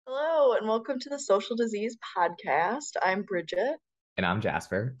and welcome to the Social Disease Podcast. I'm Bridget, And I'm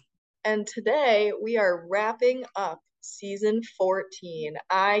Jasper. and today we are wrapping up season 14.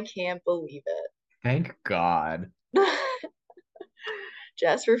 I can't believe Thank God. it.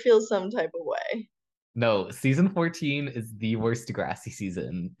 Jasper feels some type of way. No, season 14 is the worst Degrassi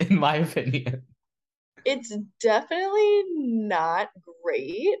season, in my opinion. It's definitely not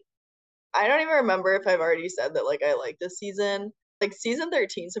great. I don't even remember if I've already said that I like this season. Like season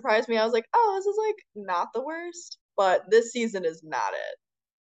 13 surprised me. I was like, "Oh, this is not the worst." But this season is not it.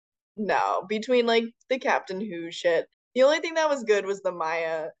 No, between the Captain Who shit. The only thing that was good was the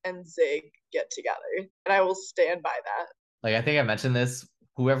Maya and Zig get together, and I will stand by that. Like, I think I mentioned this.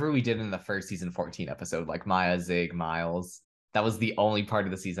 Whoever we did in the first season 14 episode, like Maya, Zig, Miles, that was the only part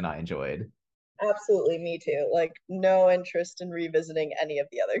of the season I enjoyed. Absolutely, me too. Like, no interest in revisiting any of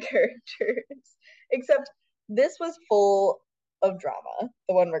the other characters, except this was full of drama,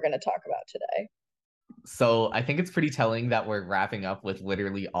 the one we're going to talk about today. So I think it's pretty telling that we're wrapping up with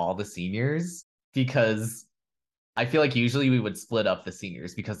literally all the seniors because I feel like usually we would split up the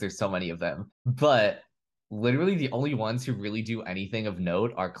seniors because there's so many of them. But literally the only ones who really do anything of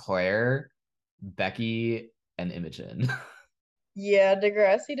note are Claire, Becky, and Imogen. Yeah,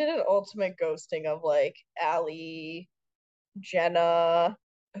 Degrassi did an ultimate ghosting of Alli, Jenna,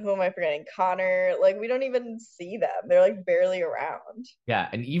 who am I forgetting? Connor. Like, we don't even see them. They're barely around. Yeah,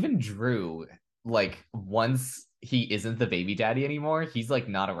 and even Drew, like once he isn't the baby daddy anymore, he's like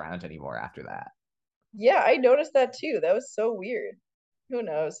not around anymore after that. Yeah, I noticed that too. That was so weird. Who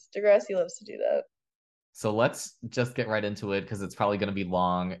knows? Degrassi loves to do that. So let's just get right into it because it's probably going to be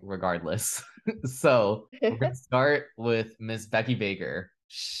long regardless. So we're going to start with Miss Becky Baker.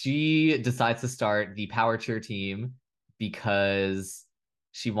 She decides to start the Power Cheer team because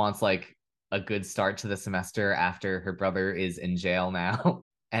she wants like a good start to the semester after her brother is in jail now.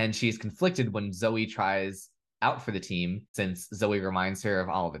 And she's conflicted when Zoe tries out for the team since Zoe reminds her of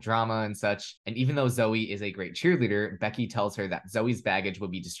all the drama and such. And even though Zoe is a great cheerleader, Becky tells her that Zoe's baggage would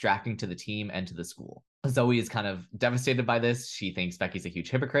be distracting to the team and to the school. Zoe is kind of devastated by this. She thinks Becky's a huge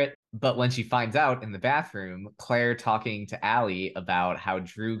hypocrite. But when she finds out in the bathroom, Claire talking to Alli about how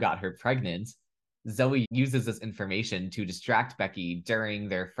Drew got her pregnant, Zoe uses this information to distract Becky during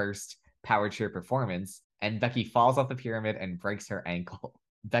their first power cheer performance, and Becky falls off the pyramid and breaks her ankle.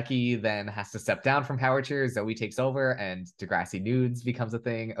 Becky then has to step down from power cheer. Zoe takes over, and Degrassi nudes becomes a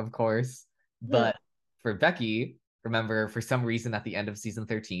thing, of course. But for Becky, remember, for some reason at the end of season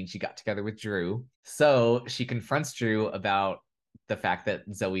 13, she got together with Drew. So she confronts Drew about the fact that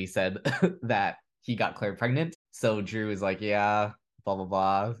Zoe said that he got Claire pregnant. So Drew is like, yeah, blah, blah,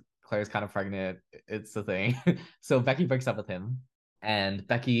 blah. Claire's kind of pregnant. It's the thing. So Becky breaks up with him. And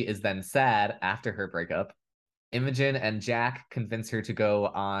Becky is then sad after her breakup. Imogen and Jack convince her to go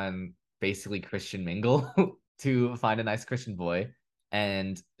on basically Christian mingle to find a nice Christian boy.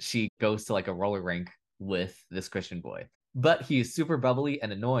 And she goes to like a roller rink with this Christian boy. But he is super bubbly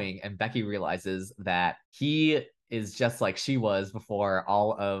and annoying, and Becky realizes that he is just like she was before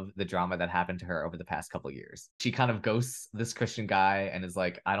all of the drama that happened to her over the past couple years. She kind of ghosts this Christian guy and is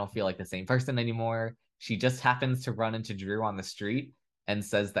like, I don't feel like the same person anymore. She just happens to run into Drew on the street and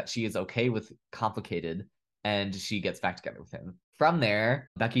says that she is okay with complicated, and she gets back together with him. From there,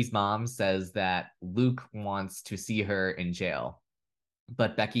 Becky's mom says that Luke wants to see her in jail,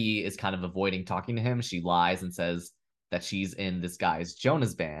 but Becky is kind of avoiding talking to him. She lies and says that she's in this guy's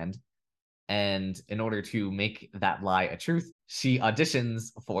Jonah's band. And in order to make that lie a truth, she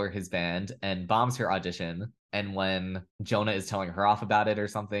auditions for his band and bombs her audition. And when Jonah is telling her off about it or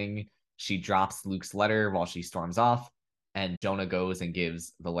something, she drops Luke's letter while she storms off. And Jonah goes and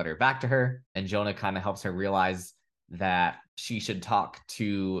gives the letter back to her. And Jonah kind of helps her realize that she should talk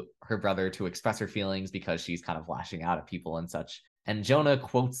to her brother to express her feelings because she's kind of lashing out at people and such. And Jonah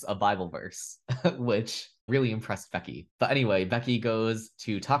quotes a Bible verse, which really impressed Becky. But anyway, Becky goes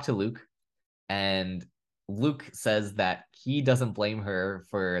to talk to Luke, and Luke says that he doesn't blame her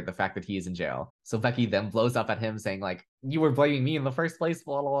for the fact that he is in jail. So Becky then blows up at him saying, like, you were blaming me in the first place,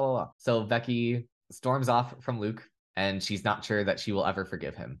 blah, blah, blah, blah. So Becky storms off from Luke, and she's not sure that she will ever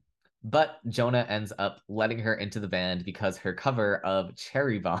forgive him. But Jonah ends up letting her into the band because her cover of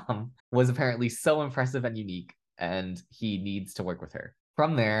Cherry Bomb was apparently so impressive and unique, and he needs to work with her.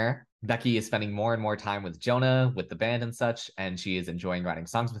 From there, Becky is spending more and more time with Jonah, with the band and such, and she is enjoying writing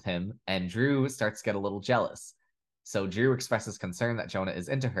songs with him. And Drew starts to get a little jealous. So Drew expresses concern that Jonah is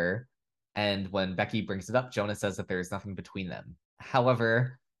into her. And when Becky brings it up, Jonah says that there is nothing between them.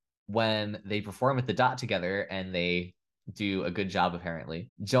 However, when they perform at the dot together and they do a good job, apparently,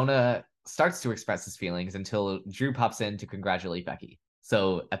 Jonah starts to express his feelings until Drew pops in to congratulate Becky.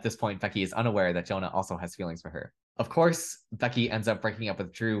 So at this point, Becky is unaware that Jonah also has feelings for her. Of course, Becky ends up breaking up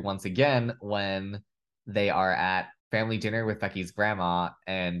with Drew once again when they are at family dinner with Becky's grandma,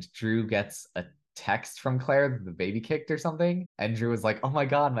 and Drew gets a text from Claire that the baby kicked or something. And Drew was like, oh my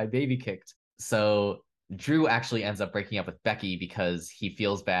God, my baby kicked. So Drew actually ends up breaking up with Becky because he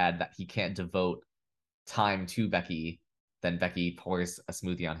feels bad that he can't devote time to Becky. Then Becky pours a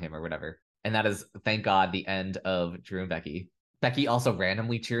smoothie on him or whatever. And that is, thank God, the end of Drew and Becky. Becky also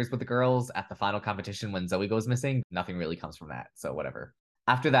randomly cheers with the girls at the final competition when Zoe goes missing. Nothing really comes from that, so whatever.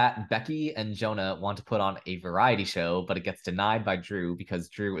 After that, Becky and Jonah want to put on a variety show, but it gets denied by Drew because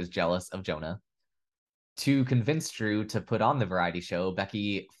Drew is jealous of Jonah. To convince Drew to put on the variety show,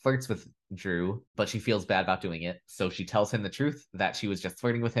 Becky flirts with Drew, but she feels bad about doing it. So she tells him the truth that she was just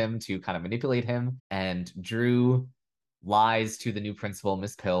flirting with him to kind of manipulate him. And Drew lies to the new principal,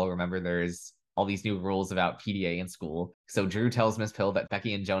 Miss Pill. Remember, there's all these new rules about PDA in school. So Drew tells Miss Pill that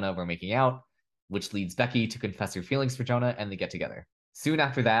Becky and Jonah were making out, which leads Becky to confess her feelings for Jonah, and they get together. Soon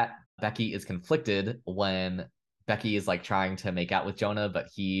after that, Becky is conflicted when Becky is like trying to make out with Jonah, but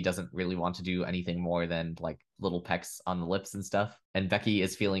he doesn't really want to do anything more than like little pecks on the lips and stuff. And Becky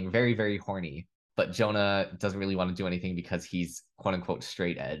is feeling very, very horny, but Jonah doesn't really want to do anything because he's quote unquote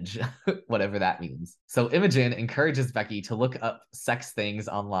straight edge, whatever that means. So Imogen encourages Becky to look up sex things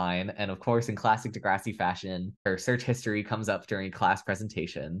online. And of course, in classic Degrassi fashion, her search history comes up during class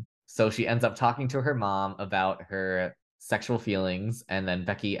presentation. So she ends up talking to her mom about her sexual feelings. And then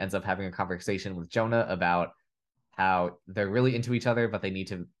Becky ends up having a conversation with Jonah about how they're really into each other, but they need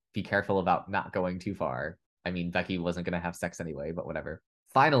to be careful about not going too far. I mean, Becky wasn't going to have sex anyway, but whatever.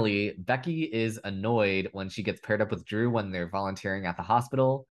 Finally, Becky is annoyed when she gets paired up with Drew when they're volunteering at the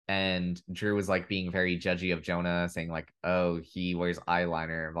hospital. And Drew is like being very judgy of Jonah, saying, like, oh, he wears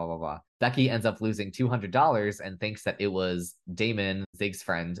eyeliner, blah, blah, blah. Becky ends up losing $200 and thinks that it was Damon, Zig's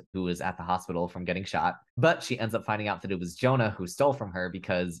friend, who was at the hospital from getting shot. But she ends up finding out that it was Jonah who stole from her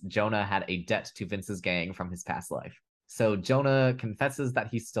because Jonah had a debt to Vince's gang from his past life. So Jonah confesses that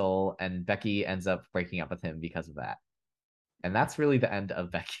he stole, and Becky ends up breaking up with him because of that. And that's really the end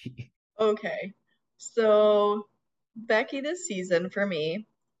of Becky. Okay. So Becky this season for me,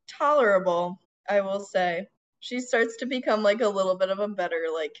 tolerable, I will say. She starts to become like a little bit of a better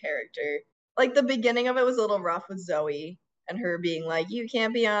like character. Like the beginning of it was a little rough with Zoe and her being like, you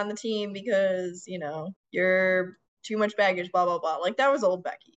can't be on the team because, you're too much baggage, blah blah blah. Like that was old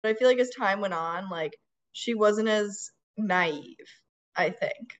Becky. But I feel like as time went on, like she wasn't as naive, I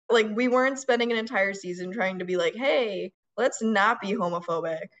think. Like we weren't spending an entire season trying to be like, hey, let's not be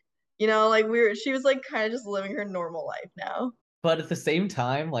homophobic. Like she was like kind of just living her normal life now. But at the same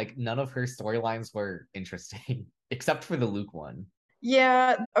time, like none of her storylines were interesting, except for the Luke one.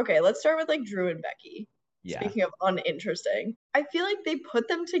 Yeah, okay, let's start with like Drew and Becky. Yeah. Speaking of uninteresting, I feel like they put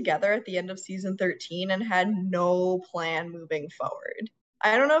them together at the end of season 13 and had no plan moving forward.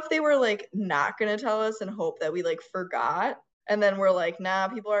 I don't know if they were like not gonna tell us and hope that we like forgot. And then we're like, nah,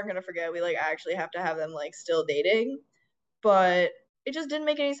 people aren't gonna forget. We like actually have to have them like still dating. But it just didn't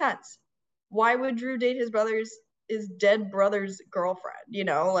make any sense. Why would Drew date his dead brother's girlfriend?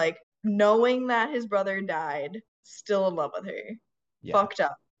 Like knowing that his brother died, still in love with her. Yeah. Fucked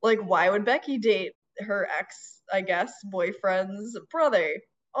up. Like, why would Becky date her ex, I guess, boyfriend's brother?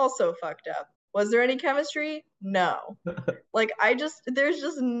 Also fucked up. Was there any chemistry? No. Like, there's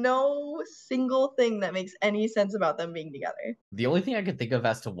just no single thing that makes any sense about them being together. The only thing I could think of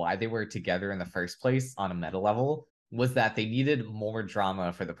as to why they were together in the first place on a meta level was that they needed more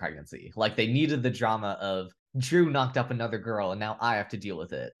drama for the pregnancy. Like they needed the drama of Drew knocked up another girl and now I have to deal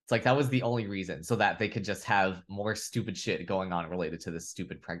with it. It's like that was the only reason so that they could just have more stupid shit going on related to this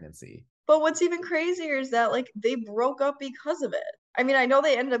stupid pregnancy. But what's even crazier is that like they broke up because of it. I mean, I know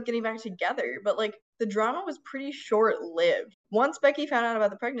they ended up getting back together, but like the drama was pretty short-lived. Once Becky found out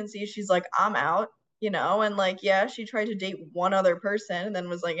about the pregnancy, she's like, I'm out, and like, yeah, she tried to date one other person and then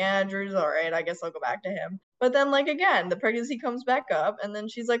was like, Drew's all right, I guess I'll go back to him. But then like again, the pregnancy comes back up and then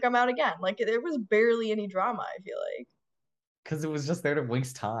she's like, I'm out again. Like there was barely any drama, I feel like. Because it was just there to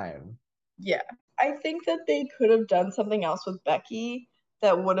waste time. Yeah. I think that they could have done something else with Becky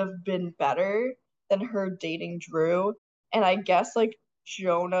that would have been better than her dating Drew. And I guess like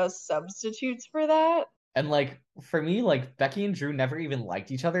Jonah substitutes for that. And like for me, like Becky and Drew never even liked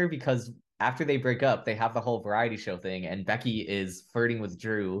each other because after they break up, they have the whole variety show thing, and Becky is flirting with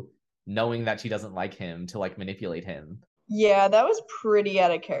Drew, knowing that she doesn't like him to like manipulate him. Yeah, that was pretty out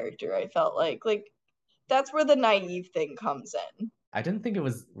of character, I felt like. Like that's where the naive thing comes in. I didn't think it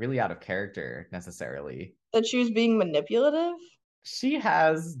was really out of character necessarily. That she was being manipulative. She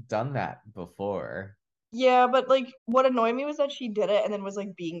has done that before. Yeah, but like what annoyed me was that she did it and then was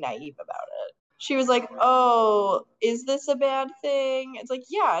like being naive about it. She was like, "Oh, is this a bad thing?" It's like,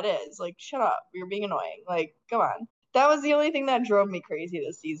 "Yeah, it is." Like, shut up. You're being annoying. Like, come on. That was the only thing that drove me crazy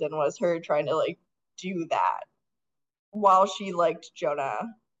this season was her trying to like do that while she liked Jonah,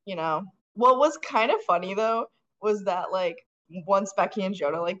 you know. What was kind of funny though was that like once Becky and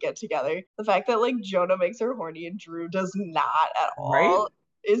Jonah like get together, the fact that like Jonah makes her horny and Drew does not at Right? all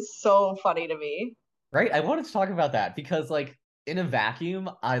is so funny to me. Right? I wanted to talk about that because, like, in a vacuum,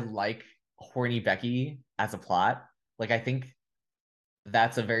 I like horny Becky as a plot. Like, I think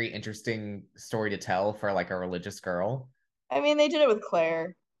that's a very interesting story to tell for like a religious girl. I mean, they did it with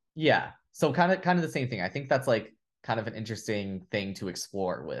Clare. Yeah. So kind of the same thing. I think that's like kind of an interesting thing to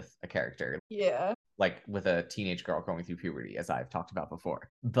explore with a character, Yeah. like with a teenage girl going through puberty, as I've talked about before.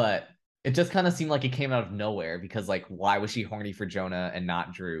 But it just kind of seemed like it came out of nowhere because, like, why was she horny for Jonah and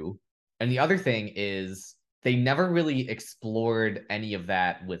not Drew? And the other thing is they never really explored any of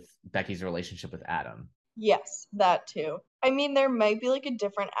that with Becky's relationship with Adam. Yes, that too. I mean, there might be like a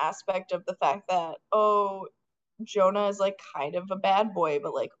different aspect of the fact that, oh, Jonah is like kind of a bad boy,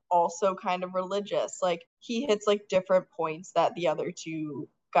 but like also kind of religious. Like he hits like different points that the other two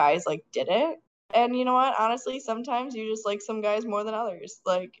guys like didn't. And you know what? Honestly, sometimes you just like some guys more than others.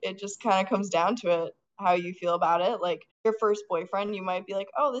 Like it just kind of comes down to it, how you feel about it. Like your first boyfriend, you might be like,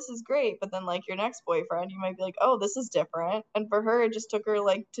 oh, this is great. But then like your next boyfriend, you might be like, oh, this is different. And for her, it just took her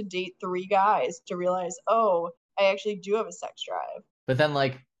like to date three guys to realize, oh, I actually do have a sex drive. But then,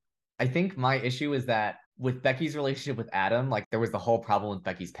 like, I think my issue is that with Becky's relationship with Adam, like, there was the whole problem with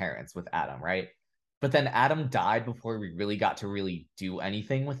Becky's parents with Adam, right? But then Adam died before we really got to really do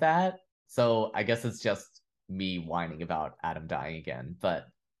anything with that. So I guess it's just me whining about Adam dying again. But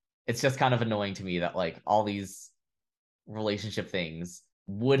it's just kind of annoying to me that, like, all these relationship things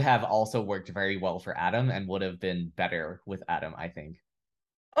would have also worked very well for Adam and would have been better with Adam, I think.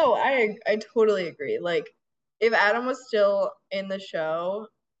 Oh, I totally agree. Like, if Adam was still in the show,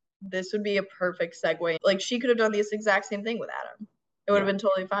 this would be a perfect segue. Like, she could have done this exact same thing with Adam. It would have Yeah. been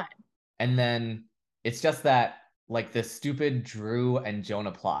totally fine. And then it's just that, like, the stupid Drew and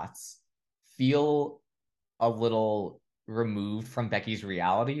Jonah plots feel a little removed from Becky's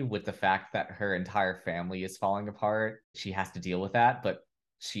reality with the fact that her entire family is falling apart. She has to deal with that, but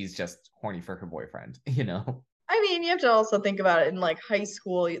she's just horny for her boyfriend, you know? I mean, you have to also think about it in like high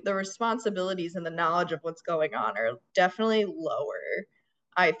school, the responsibilities and the knowledge of what's going on are definitely lower.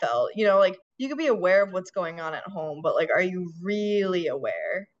 I felt, like you could be aware of what's going on at home, but like, are you really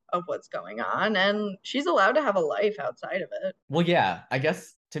aware of what's going on? And she's allowed to have a life outside of it. Well, yeah, I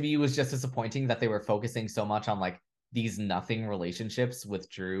guess to me it was just disappointing that they were focusing so much on like these nothing relationships with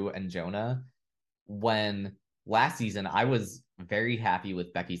Drew and Jonah when last season I was very happy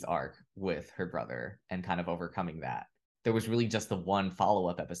with Becky's arc with her brother and kind of overcoming that. There was really just the one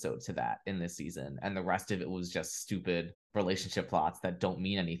follow-up episode to that in this season, and the rest of it was just stupid relationship plots that don't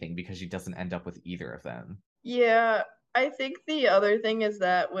mean anything because she doesn't end up with either of them. Yeah, I think the other thing is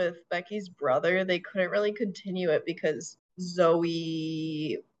that with Becky's brother, they couldn't really continue it because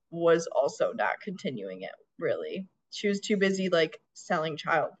Zoe was also not continuing it, really. She was too busy like selling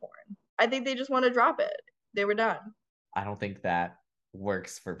child porn. I think they just want to drop it. They were done. I don't think that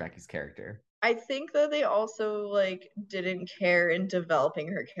works for Becky's character. I think that they also like didn't care in developing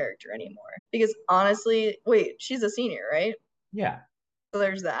her character anymore. Because honestly, wait, she's a senior, right? Yeah. So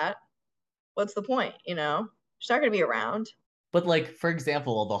there's that. What's the point, She's not going to be around. But like, for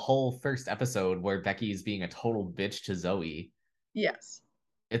example, the whole first episode where Becky is being a total bitch to Zoe, Yes.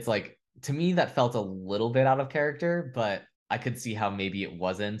 it's like to me that felt a little bit out of character, but I could see how maybe it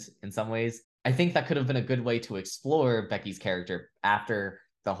wasn't in some ways. I think that could have been a good way to explore Becky's character after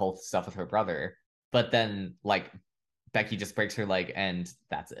the whole stuff with her brother. But then like Becky just breaks her leg and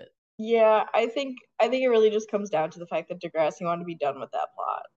that's it. Yeah, I think it really just comes down to the fact that Degrassi wanted to be done with that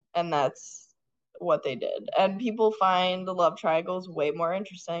plot, and that's what they did. And people find the love triangles way more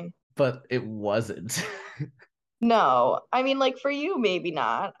interesting. But it wasn't. No, I mean, like for you, maybe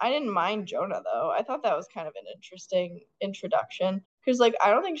not. I didn't mind Jonah though. I thought that was kind of an interesting introduction because, like,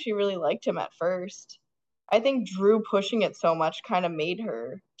 I don't think she really liked him at first. I think Drew pushing it so much kind of made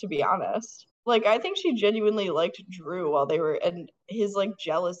her, to be honest. Like, I think she genuinely liked Drew while they were, and his like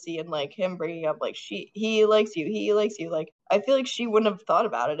jealousy and like him bringing up like he likes you, he likes you. Like, I feel like she wouldn't have thought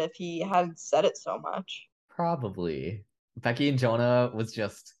about it if he hadn't said it so much. Probably. Becky and Jonah was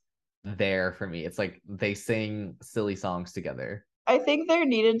just there for me. It's like they sing silly songs together. I think there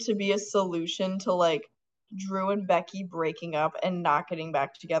needed to be a solution to like Drew and Becky breaking up and not getting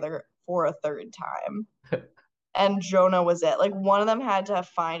back together for a third time. and Jonah was it. Like one of them had to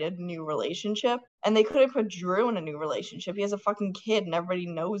find a new relationship, and they couldn't put Drew in a new relationship. He has a fucking kid, and everybody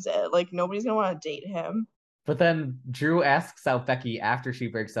knows it. Like nobody's gonna want to date him. But then Drew asks out Becky after she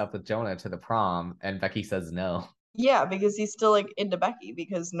breaks up with Jonah to the prom, and Becky says no. Yeah, because he's still like into Becky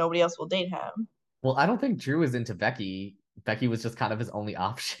because nobody else will date him. Well, I don't think Drew is into Becky. Becky was just kind of his only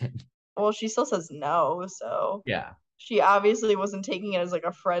option. Well, she still says no, so Yeah. she obviously wasn't taking it as like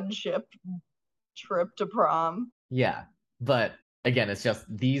a friendship trip to prom. Yeah. But again, it's just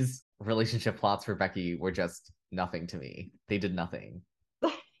these relationship plots for Becky were just nothing to me. They did nothing.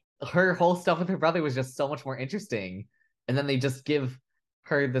 Her whole stuff with her brother was just so much more interesting. And then they just give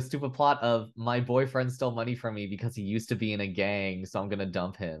her the stupid plot of my boyfriend stole money from me because he used to be in a gang, so I'm gonna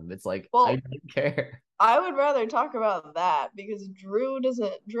dump him. It's like I Well, don't care. I would rather talk about that because Drew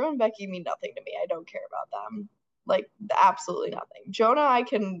and Becky mean nothing to me. I don't care about them. Like absolutely nothing. Jonah I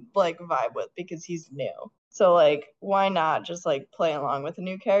can like vibe with because he's new. So like why not just like play along with a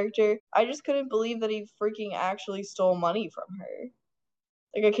new character? I just couldn't believe that he freaking actually stole money from her.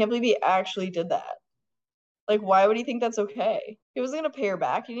 Like I can't believe he actually did that. Like why would he think that's okay? He wasn't gonna pay her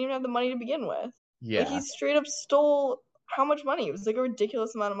back. He didn't even have the money to begin with. Like he Yeah. straight up stole how much money? It was like a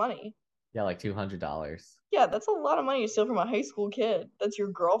ridiculous amount of money. Yeah, like $200. Yeah, that's a lot of money to steal from a high school kid. That's your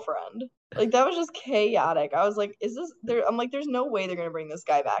girlfriend. Like that was just chaotic. I was like, is this there? I'm like, there's no way they're gonna bring this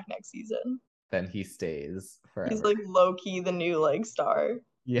guy back next season. Then he stays He's forever. like low key the new like star.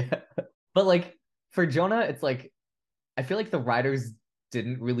 Yeah. But like for Jonah, it's like I feel like the writers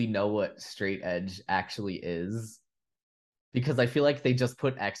didn't really know what straight edge actually is because I feel like they just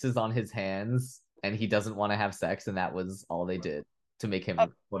put X's on his hands and he doesn't want to have sex, and that was all they did to make I,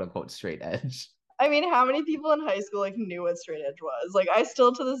 him quote unquote straight edge. I mean, how many people in high school like knew what straight edge was? Like I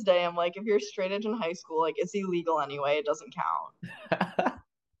still to this day I'm like, if you're straight edge in high school, like it's illegal anyway. It doesn't count.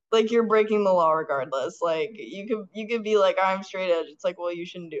 Like you're breaking the law regardless. Like you could be like, I'm straight edge. It's like, well, you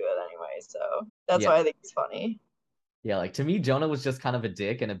shouldn't do it anyway. So that's Yeah. why I think it's funny. Yeah, like to me, Jonah was just kind of a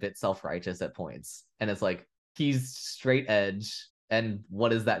dick and a bit self-righteous at points. And it's like he's straight edge, and what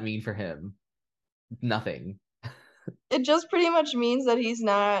does that mean for him? Nothing. It just pretty much means that he's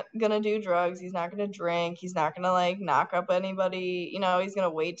not gonna do drugs, he's not gonna drink, he's not gonna like knock up anybody. He's gonna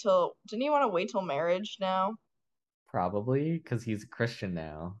wait till didn't he want to wait till marriage now? Probably because he's a Christian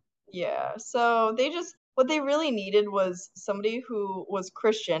now. Yeah. So they just what they really needed was somebody who was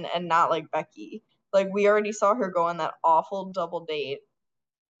Christian and not like Becky. Like we already saw her go on that awful double date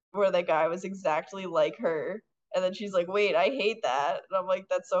where the guy was exactly like her. And then she's like, wait, I hate that. And I'm like,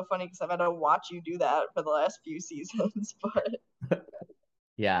 that's so funny because I've had to watch you do that for the last few seasons. But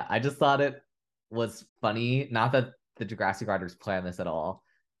Yeah, I just thought it was funny. Not that the Degrassi writers planned this at all,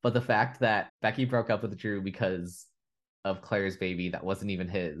 but the fact that Becky broke up with Drew because of Claire's baby that wasn't even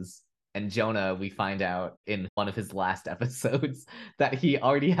his. And Jonah, we find out in one of his last episodes that he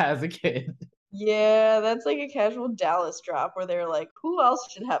already has a kid. yeah, that's like a casual Dallas drop where they're like, who else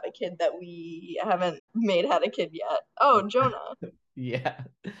should have a kid that we haven't made had a kid yet? Oh, Jonah. Yeah.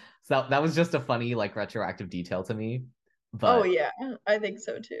 So that was just a funny, like, retroactive detail to me. Oh, But yeah, I think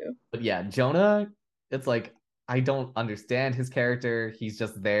so too. but yeah, Jonah, it's like I don't understand his character. He's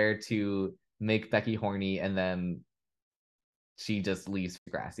just there to make Becky horny, and then she just leaves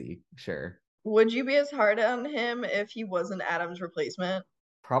Grassy. Sure. Would you be as hard on him if he wasn't Adam's replacement?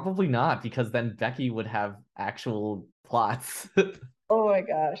 Probably not, because then Becky would have actual plots. Oh my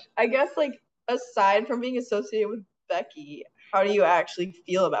gosh. I guess, like, aside from being associated with Becky, how do you actually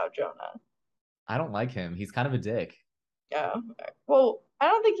feel about Jonah? I don't like him. He's kind of a dick. Yeah. Well, I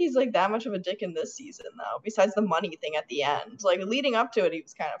don't think he's like that much of a dick in this season, though, besides the money thing at the end. Like, leading up to it, he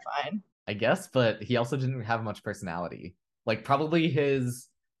was kind of fine. I guess, but he also didn't have much personality. Like probably his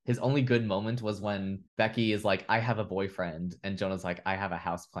only good moment was when Becky is like, I have a boyfriend, and Jonah's like, I have a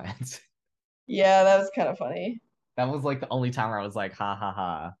houseplant. Yeah, that was kind of funny. That was like the only time where I was like, ha ha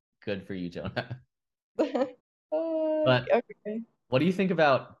ha, good for you, Jonah. But Okay. what do you think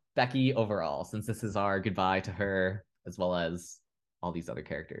about Becky overall, since this is our goodbye to her as well as all these other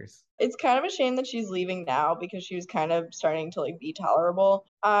characters? It's kind of a shame that she's leaving now because she was kind of starting to like be tolerable.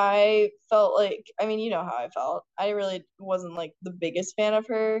 I felt like, I mean, you know how I felt. I really wasn't like the biggest fan of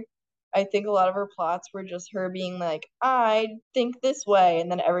her. I think a lot of her plots were just her being like, I think this way, and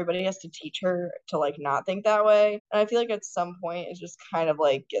then everybody has to teach her to like not think that way. And I feel like at some point it just kind of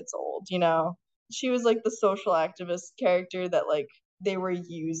like gets old, you know? She was like the social activist character that like they were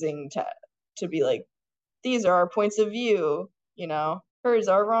using to be like, these are our points of view, hers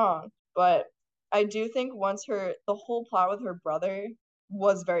are wrong. But I do think once the whole plot with her brother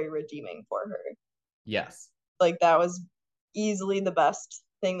was very redeeming for her. Yes. Like that was easily the best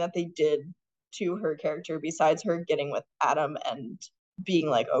thing that they did to her character besides her getting with Adam and being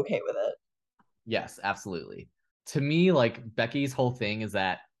like okay with it. Yes, absolutely. To me, like Becky's whole thing is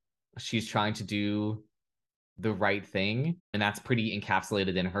that she's trying to do the right thing, and that's pretty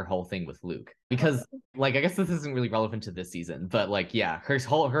encapsulated in her whole thing with Luke. Because Okay. like I guess this isn't really relevant to this season, but like yeah, her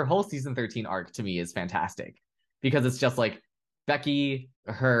whole season 13 arc to me is fantastic because it's just like Becky,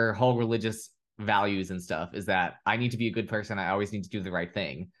 her whole religious values and stuff is that I need to be a good person, I always need to do the right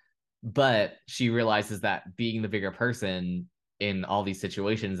thing. But she realizes that being the bigger person in all these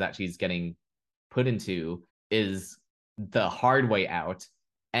situations that she's getting put into is the hard way out,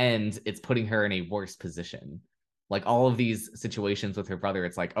 and it's putting her in a worse position. Like all of these situations with her brother,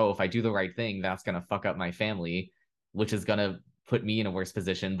 it's like, oh, if I do the right thing, that's gonna fuck up my family, which is gonna put me in a worse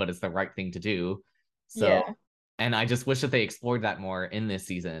position, but it's the right thing to do. So, Yeah. and I just wish that they explored that more in this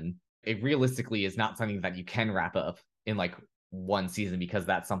season. It realistically is not something that you can wrap up in like one season because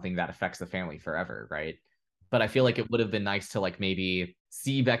that's something that affects the family forever, right? But I feel like it would have been nice to like maybe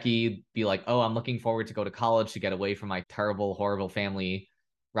see Becky be like, "Oh, I'm looking forward to go to college to get away from my terrible, horrible family,"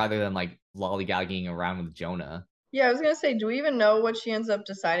 rather than like lollygagging around with Jonah. Yeah, I was gonna say, do we even know what she ends up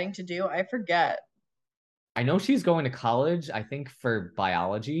deciding to do? I forget. I know she's going to college, I think for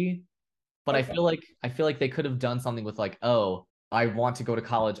biology, but I Okay. feel like they could have done something with like, "Oh, I want to go to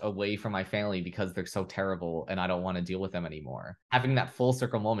college away from my family because they're so terrible and I don't want to deal with them anymore." Having that full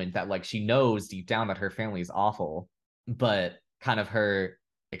circle moment that like she knows deep down that her family is awful, but kind of her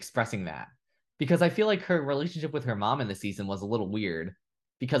expressing that. Because I feel like her relationship with her mom in the season was a little weird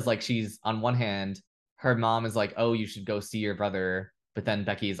because like she's on one hand, her mom is like, "Oh, you should go see your brother," but then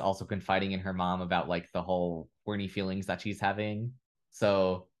Becky is also confiding in her mom about like the whole horny feelings that she's having.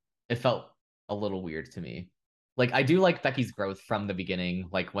 So it felt a little weird to me. Like I do like Becky's growth from the beginning,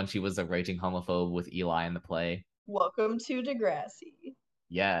 like when she was a raging homophobe with Eli in the play. Welcome to Degrassi.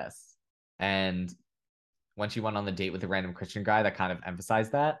 Yes. And when she went on the date with the random Christian guy, that kind of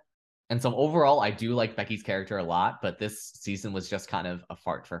emphasized that. And so overall, I do like Becky's character a lot, but this season was just kind of a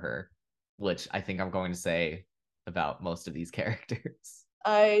fart for her, which I think I'm going to say about most of these characters.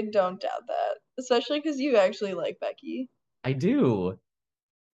 I don't doubt that, especially because you actually like Becky. I do.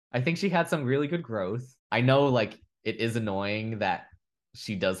 I think she had some really good growth. I know like it is annoying that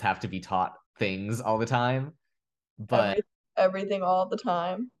she does have to be taught things all the time, but Every everything all the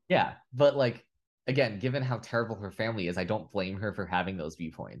time. yeah, but like again, given how terrible her family is, I don't blame her for having those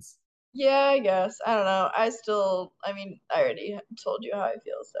viewpoints. Yeah, I guess. I don't know. I mean, I already told you how I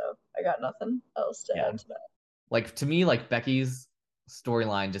feel, so I got nothing else to Yeah. add to that. Like to me, like Becky's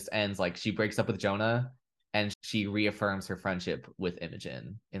storyline just ends like she breaks up with Jonah and she reaffirms her friendship with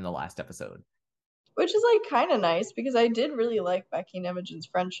Imogen in the last episode. Which is like kind of nice because I did really like Becky and Imogen's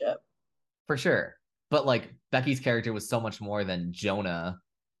friendship. For sure. But like Becky's character was so much more than Jonah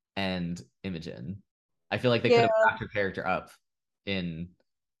and Imogen. I feel like they could Yeah, have wrapped her character up in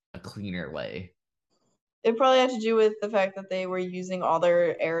a cleaner way. it probably had to do with the fact that they were using all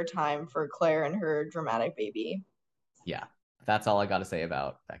their airtime for Claire and her dramatic baby. Yeah. That's all I got to say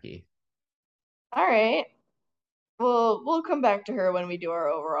about Becky. All right. Well, we'll come back to her when we do our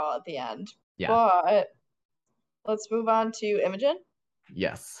overall at the end. Yeah. But let's move on to Imogen.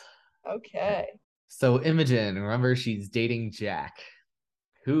 Yes. Okay. So Imogen, remember she's dating Jack,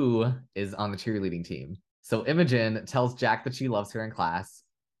 who is on the cheerleading team. So Imogen tells Jack that she loves her in class,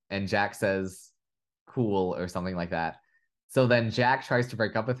 and Jack says, cool, or something like that. So then Jack tries to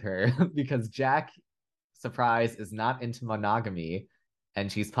break up with her because Jack, surprise, is not into monogamy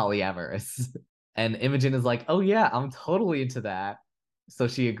and she's polyamorous. And Imogen is like, oh yeah, I'm totally into that. So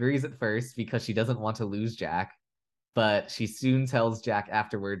she agrees at first because she doesn't want to lose Jack, but she soon tells Jack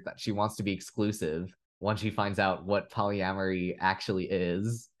afterward that she wants to be exclusive once she finds out what polyamory actually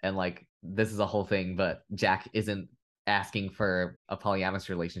is. And like, this is a whole thing, but Jack isn't asking for a polyamorous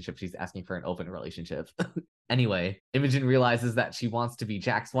relationship. She's asking for an open relationship. Anyway, Imogen realizes that she wants to be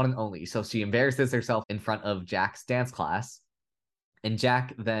Jack's one and only. So she embarrasses herself in front of Jack's dance class. And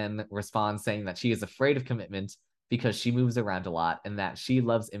Jack then responds saying that she is afraid of commitment because she moves around a lot and that she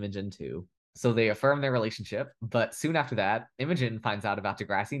loves Imogen too. So they affirm their relationship, but soon after that, Imogen finds out about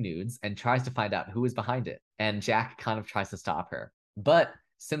Degrassi nudes and tries to find out who is behind it. And Jack kind of tries to stop her. But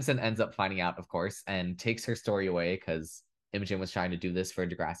Simpson ends up finding out, of course, and takes her story away because Imogen was trying to do this for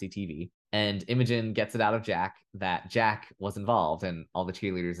Degrassi TV. And Imogen gets it out of Jack that Jack was involved and all the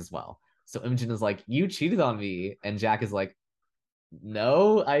cheerleaders as well. So Imogen is like, you cheated on me. And Jack is like,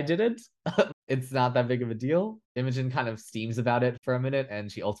 no, I didn't. It's not that big of a deal. Imogen kind of steams about it for a minute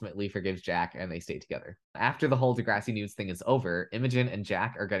and she ultimately forgives Jack and they stay together. After the whole Degrassi News thing is over, Imogen and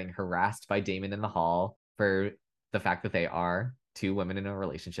Jack are getting harassed by Damon in the hall for the fact that they are. two women in a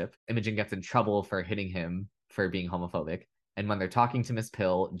relationship. Imogen gets in trouble for hitting him for being homophobic. And when they're talking to Miss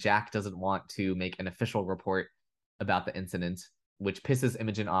Pill, Jack doesn't want to make an official report about the incident, which pisses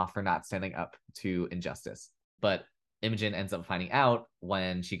Imogen off for not standing up to injustice. But Imogen ends up finding out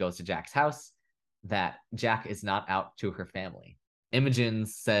when she goes to Jack's house that Jack is not out to her family. Imogen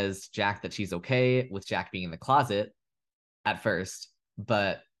says to Jack that she's okay with Jack being in the closet at first,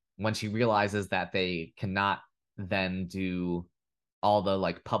 but when she realizes that they cannot then do all the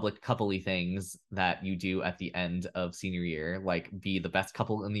like public coupley things that you do at the end of senior year, like be the best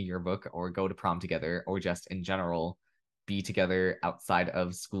couple in the yearbook or go to prom together or just in general be together outside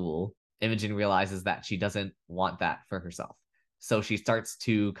of school, Imogen realizes that she doesn't want that for herself. So she starts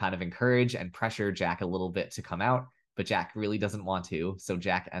to kind of encourage and pressure Jack a little bit to come out, but Jack really doesn't want to. So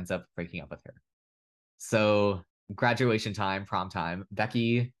Jack ends up breaking up with her. So graduation time, prom time,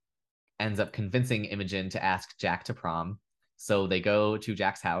 Becky ends up convincing Imogen to ask Jack to prom. So they go to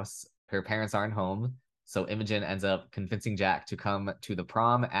Jack's house. Her parents aren't home. So Imogen ends up convincing Jack to come to the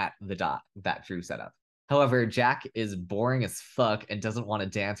prom at the dot that Drew set up. However, Jack is boring as fuck and doesn't want to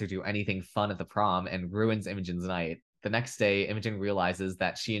dance or do anything fun at the prom and ruins Imogen's night. The next day, Imogen realizes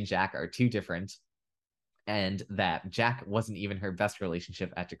that she and Jack are too different and that Jack wasn't even her best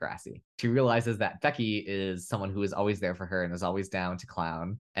relationship at Degrassi. She realizes that Becky is someone who is always there for her and is always down to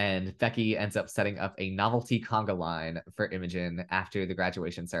clown. And Becky ends up setting up a novelty conga line for Imogen after the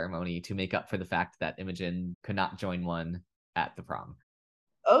graduation ceremony to make up for the fact that Imogen could not join one at the prom.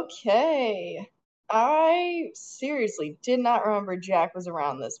 Okay. I seriously did not remember Jack was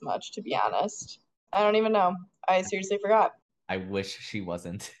around this much, to be honest. I don't even know. I seriously forgot. I wish she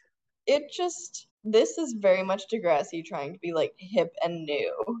wasn't. This is very much Degrassi trying to be like hip and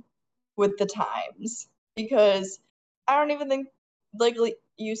new with the times. Because I don't even think, like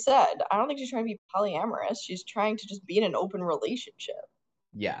you said, I don't think she's trying to be polyamorous. She's trying to just be in an open relationship.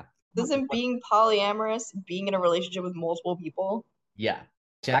 Yeah. Isn't being polyamorous being in a relationship with multiple people? Yeah.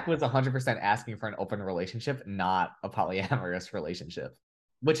 Jack was 100% asking for an open relationship, not a polyamorous relationship,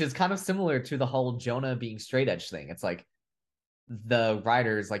 which is kind of similar to the whole Jonah being straight edge thing. It's like the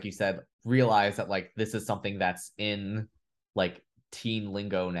writers, like you said, realize that like this is something that's in like teen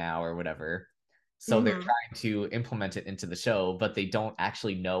lingo now or whatever. So they're trying to implement it into the show, but they don't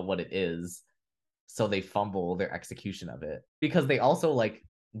actually know what it is. So they fumble their execution of it because they also like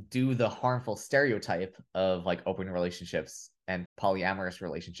do the harmful stereotype of like open relationships and polyamorous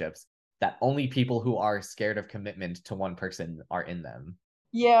relationships that only people who are scared of commitment to one person are in them.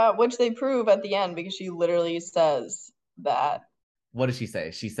 Yeah, which they prove at the end because she literally says that. What does she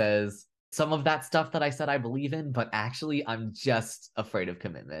say? She says, some of that stuff that I said I believe in, but actually I'm just afraid of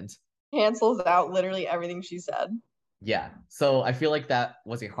commitment. Cancels out literally everything she said. Yeah. So I feel like that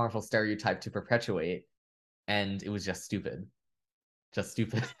was a harmful stereotype to perpetuate, and it was just stupid. Just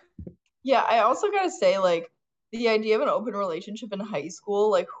stupid. Yeah, I also gotta say, like, the idea of an open relationship in high school,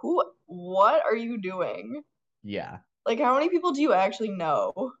 like, what are you doing? Yeah. Like, how many people do you actually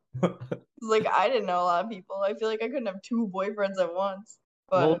know? Like, I didn't know a lot of people. I feel like I couldn't have two boyfriends at once.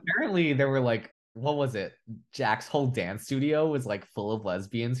 Well, But apparently there were like, what was it? Jack's whole dance studio was like full of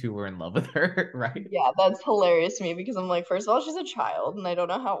lesbians who were in love with her, right? yeah, that's hilarious to me because I'm like, first of all, she's a child, and I don't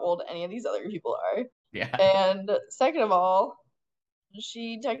know how old any of these other people are. Yeah. And second of all,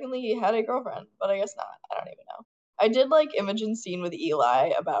 she technically had a girlfriend, but I guess not. I don't even know. I did like Imogen's scene with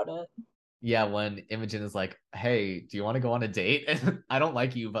Eli about it. Yeah, when Imogen is like, hey, do you want to go on a date? And I don't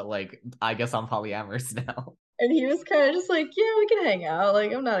like you, but like, I guess I'm polyamorous now. And he was kind of just like, yeah, we can hang out.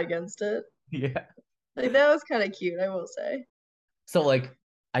 Like, I'm not against it. Yeah. Like, that was kind of cute, I will say. So like,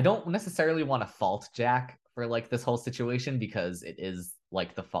 I don't necessarily want to fault Jack for like this whole situation because it is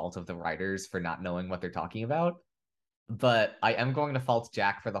like the fault of the writers for not knowing what they're talking about. But I am going to fault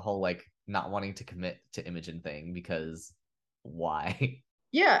Jack for the whole like not wanting to commit to Imogen thing because why?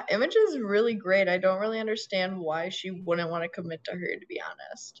 Yeah, Imogen is really great. I don't really understand why she wouldn't want to commit to her, to be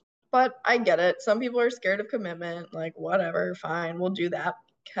honest. But I get it. Some people are scared of commitment. Like, whatever, fine, we'll do that.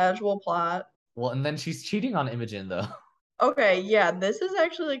 Casual plot. Well, and then she's cheating on Imogen though. Okay, yeah, this is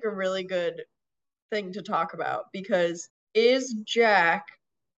actually like a really good thing to talk about because is Jack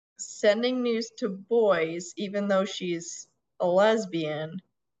sending news to boys, even though she's a lesbian,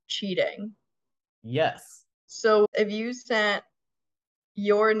 cheating? Yes. So if you sent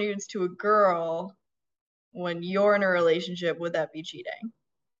your nudes to a girl when you're in a relationship, would that be cheating?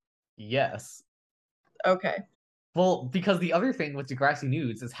 Yes. Okay. Well, because the other thing with Degrassi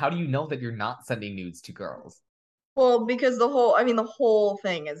nudes is how do you know that you're not sending nudes to girls? Well, because the whole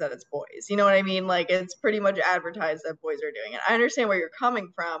thing is that it's boys. You know what I mean? Like, it's pretty much advertised that boys are doing it. I understand where you're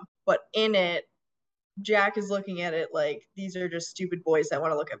coming from, but in it, Jack is looking at it like these are just stupid boys that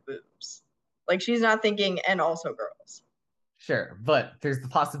want to look at boobs. Like she's not thinking, and also girls. Sure, but there's the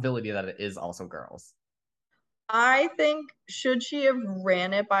possibility that it is also girls. I think should she have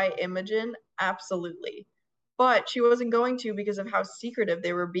ran it by Imogen? Absolutely. But she wasn't going to because of how secretive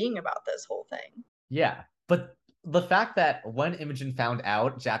they were being about this whole thing. Yeah, but the fact that when Imogen found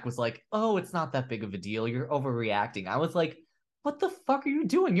out, Jack was like, "Oh, it's not that big of a deal. You're overreacting." I was like, "What the fuck are you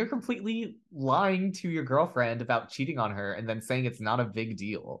doing? You're completely lying to your girlfriend about cheating on her and then saying it's not a big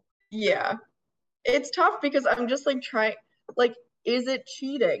deal." Yeah. It's tough because I'm just like trying like is it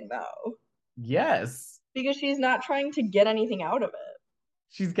cheating though? Yes, Because she's not trying to get anything out of it.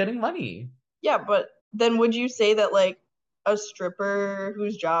 she's getting money. Yeah, but then would you say that like a stripper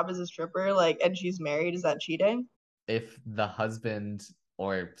whose job is a stripper, like, and she's married, is that cheating? If the husband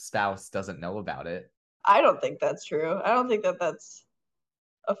or spouse doesn't know about it, I don't think that's true. I don't think that that's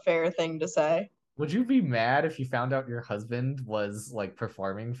a fair thing to say. would you be mad if you found out your husband was like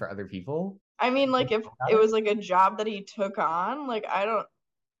performing for other people? I mean, like, if About it it? was like a job that he took on, like, I mean,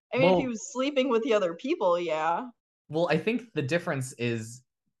 if he Well, was sleeping with the other people, yeah. well, I think the difference is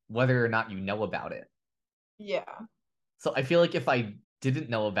whether or not you know about it. Yeah. So I feel like if I didn't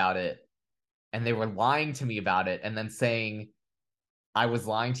know about it and they were lying to me about it and then saying I was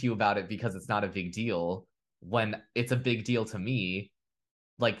lying to you about it because it's not a big deal when it's a big deal to me,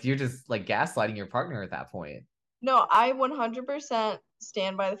 like you're just like gaslighting your partner at that point. No, I 100%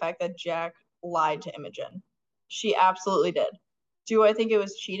 stand by the fact that Jack lied to Imogen. She absolutely did. Do I think it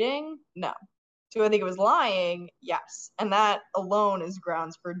was cheating? No. Do I think it was lying? Yes. And that alone is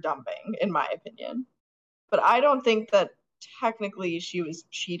grounds for dumping, in my opinion. But I don't think that technically she was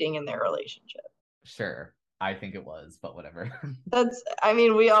cheating in their relationship. Sure, I think it was, but whatever. I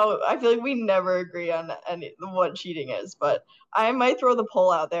mean, I feel like we never agree on what cheating is, but I might throw the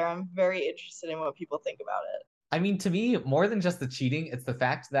poll out there. I'm very interested in what people think about it. I mean, to me, more than just the cheating, it's the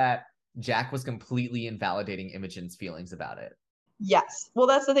fact that Jack was completely invalidating Imogen's feelings about it. Yes. Well,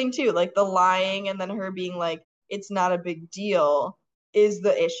 that's the thing too. Like the lying and then her being like, it's not a big deal is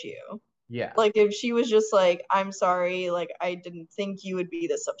the issue. Yeah. Like if she was just like, I'm sorry, like I didn't think you would be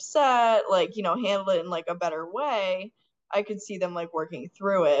this upset, like, handle it in like a better way, I could see them like working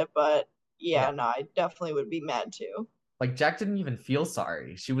through it. But Yeah. yeah, no, I definitely would be mad too. Like Jack didn't even feel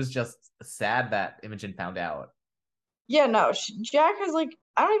sorry. She was just sad that Imogen found out. Yeah, no, Jack has like,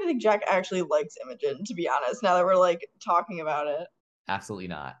 I don't even think Jack actually likes Imogen, to be honest, now that we're like talking about it. Absolutely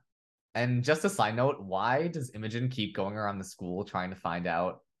not. And just a side note, why does Imogen keep going around the school trying to find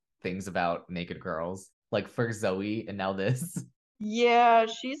out things about naked girls? Like for Zoe and now this. Yeah,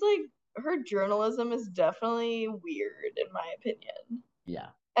 she's like, her journalism is definitely weird, in my opinion. Yeah.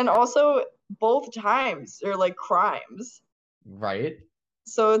 And also, both times are like crimes. Right?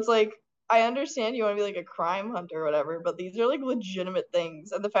 So it's like, I understand you want to be like a crime hunter or whatever, but these are like legitimate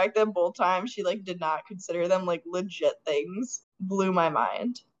things. And the fact that both times she like did not consider them like legit things blew my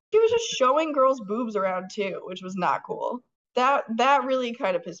mind. She was just showing girls' boobs around too, which was not cool. That really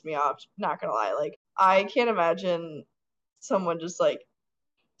kind of pissed me off, not gonna lie. Like, I can't imagine someone just like,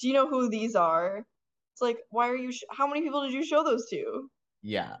 do you know who these are? It's like, why are you how many people did you show those to?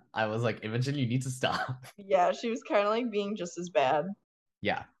 Yeah. I was like, Imogen, you need to stop. Yeah, she was kind of like being just as bad.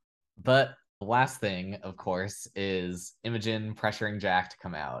 Yeah. But the last thing, of course, is Imogen pressuring Jack to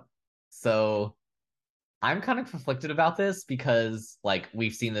come out. So I'm kind of conflicted about this because, like,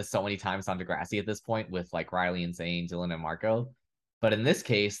 we've seen this so many times on Degrassi at this point with, like, Riley and Zane, Dylan and Marco. But in this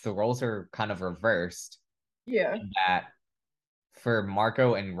case, the roles are kind of reversed Yeah. in that for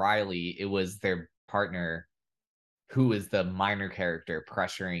Marco and Riley, it was their partner who is the minor character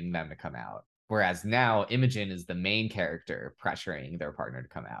pressuring them to come out. Whereas now, Imogen is the main character pressuring their partner to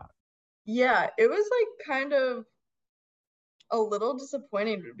come out. Yeah, it was like kind of a little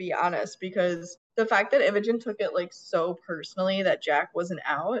disappointing to be honest, because the fact that Imogen took it like so personally that Jack wasn't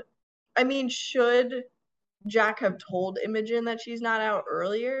out. I mean, should Jack have told Imogen that she's not out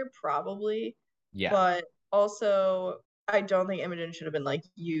earlier? Probably. Yeah. But also, I don't think Imogen should have been like,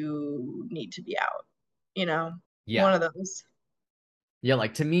 you need to be out. You know, one Yeah. of those. Yeah,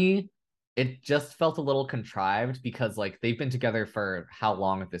 like to me, it just felt a little contrived because like they've been together for how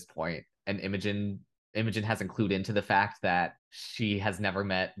long at this point, and Imogen hasn't clued into the fact that she has never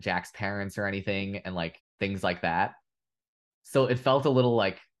met Jack's parents or anything, and like things like that. So it felt a little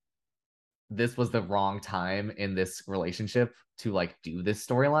like this was the wrong time in this relationship to like do this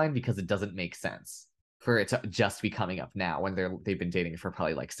storyline because it doesn't make sense for it to just be coming up now when they've been dating for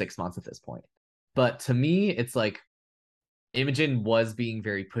probably like 6 months at this point. But to me, it's like Imogen was being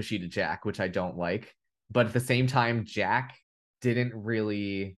very pushy to Jack, which I don't like. But at the same time, Jack didn't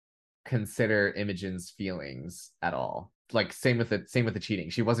really. consider Imogen's feelings at all. Like same with the cheating.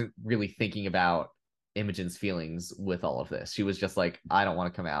 She wasn't really thinking about Imogen's feelings with all of this. She was just like, I don't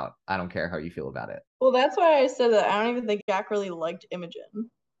want to come out. I don't care how you feel about it. Well, that's why I said that I don't even think Jack really liked Imogen.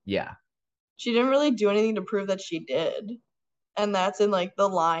 Yeah. She didn't really do anything to prove that she did. And that's in like the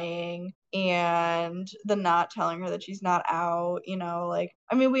lying and the not telling her that she's not out, like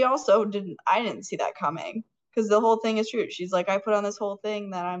I mean I didn't see that coming because the whole thing is true. She's like, I put on this whole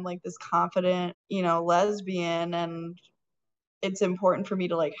thing that I'm like this confident, lesbian, and it's important for me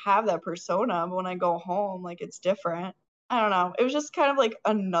to like have that persona, but when I go home, like it's different. I don't know. It was just kind of like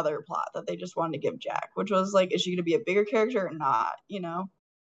another plot that they just wanted to give Jack, which was like, is she gonna be a bigger character or not?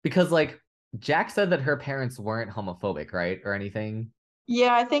 Because like Jack said that her parents weren't homophobic, right? Or anything.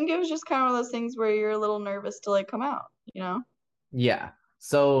 Yeah, I think it was just kind of one of those things where you're a little nervous to like come out. Yeah.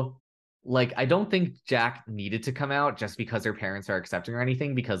 So like I don't think Jack needed to come out just because her parents are accepting or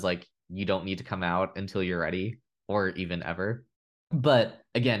anything, because like you don't need to come out until you're ready or even ever. But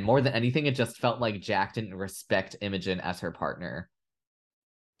again, more than anything, it just felt like Jack didn't respect Imogen as her partner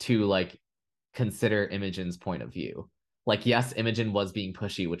to like consider Imogen's point of view. Like, yes, Imogen was being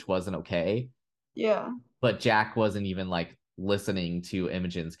pushy, which wasn't okay, Yeah. but Jack wasn't even like listening to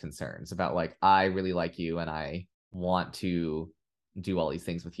Imogen's concerns about like, I really like you and I want to do all these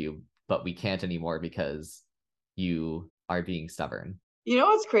things with you, but we can't anymore because you are being stubborn. You know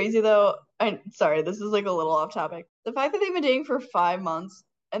what's crazy though? Sorry, this is like a little off topic. The fact that they've been dating for 5 months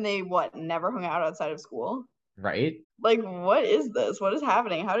and they never hung out outside of school. Right? Like, what is this? What is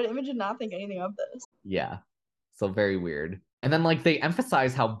happening? How did Imogen not think anything of this? Yeah. So very weird. And then like they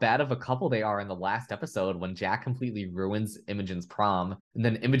emphasize how bad of a couple they are in the last episode when Jack completely ruins Imogen's prom. And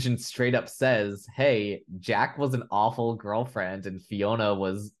then Imogen straight up says, hey, Jack was an awful girlfriend and Fiona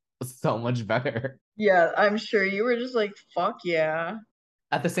was so much better. Yeah, I'm sure you were just like, fuck yeah.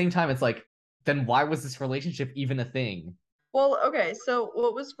 At the same time, it's like, then why was this relationship even a thing? Well, okay, so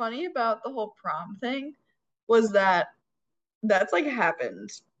what was funny about the whole prom thing was that that's like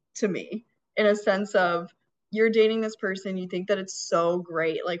happened to me in a sense of you're dating this person, you think that it's so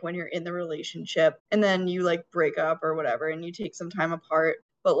great, like when you're in the relationship, and then you like break up or whatever, and you take some time apart,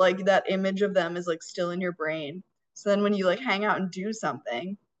 but like that image of them is like still in your brain. So then when you like hang out and do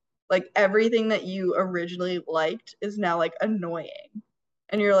something, like everything that you originally liked is now like annoying.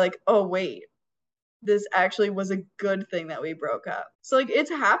 And you're like, oh, wait, this actually was a good thing that we broke up. So like it's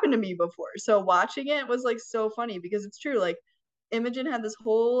happened to me before. So watching it was like so funny because it's true. Like Imogen had this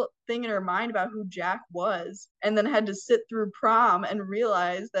whole thing in her mind about who Jack was and then had to sit through prom and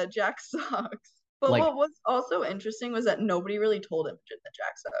realize that Jack sucks. But Like, what was also interesting was that nobody really told Imogen that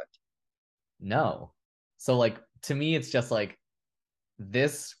Jack sucked. no. So like to me, it's just like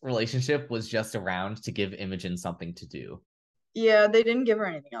this relationship was just around to give Imogen something to do. Yeah, they didn't give her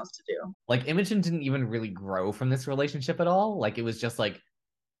anything else to do. Like Imogen didn't even really grow from this relationship at all. Like it was just like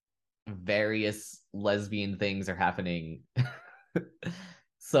various lesbian things are happening.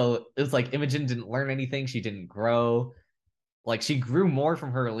 So it was like Imogen didn't learn anything. She didn't grow. Like she grew more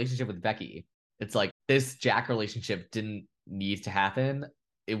from her relationship with Becky. It's like this Jack relationship didn't need to happen.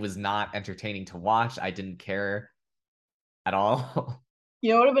 It was not entertaining to watch. I didn't care at all.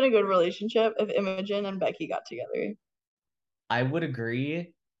 You know what would have been a good relationship if Imogen and Becky got together? I would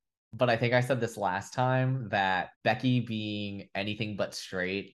agree, but I think I said this last time that Becky being anything but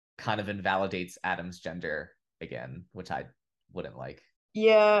straight kind of invalidates Adam's gender again, which I wouldn't like.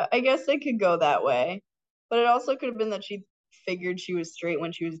 Yeah, I guess it could go that way. But it also could have been that she figured she was straight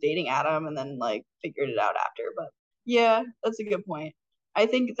when she was dating Adam and then like figured it out after. But yeah, that's a good point. I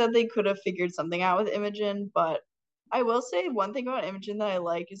think that they could have figured something out with Imogen, but I will say one thing about Imogen that I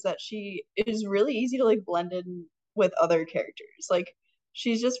like is that she is really easy to like blend in with other characters. Like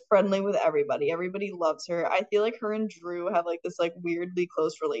she's just friendly with everybody. Everybody loves her. I feel like her and Drew have like this like weirdly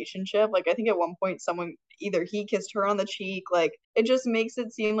close relationship. Like I think at one point someone either he kissed her on the cheek, like it just makes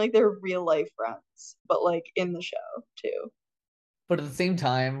it seem like they're real life friends, but like in the show too. But at the same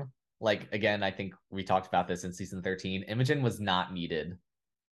time, like again, I think we talked about this in season 13. Imogen was not needed.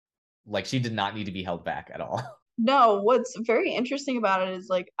 Like she did not need to be held back at all. No, what's very interesting about it is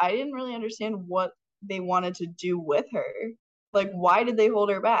like I didn't really understand what they wanted to do with her. Like why did they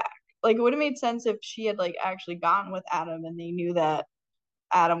hold her back? Like it would have made sense if she had like actually gotten with Adam and they knew that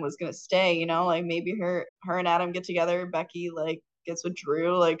Adam was gonna stay, like maybe her and Adam get together, Becky like gets with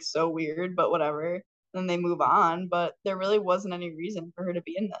Drew, like so weird, but whatever. Then they move on, but there really wasn't any reason for her to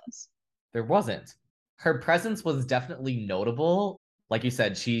be in this. There wasn't. Her presence was definitely notable. Like you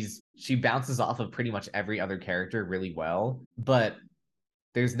said, she bounces off of pretty much every other character really well, but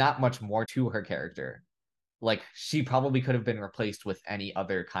there's not much more to her character. like she probably could have been replaced with any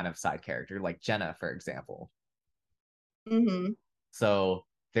other kind of side character, like Jenna, for example. Mm-hmm. So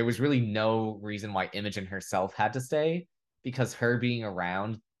there was really no reason why Imogen herself had to stay because her being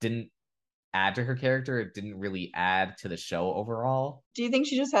around didn't add to her character. It didn't really add to the show overall. Do you think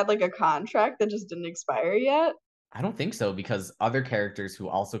she just had like a contract that just didn't expire yet? I don't think so because other characters who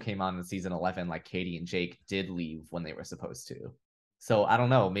also came on in season 11, like Katie and Jake, did leave when they were supposed to. So I don't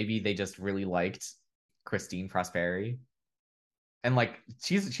know. Maybe they just really liked Christine Prosperi. And like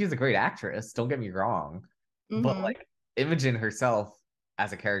she's a great actress, don't get me wrong. But Mm-hmm. like Imogen herself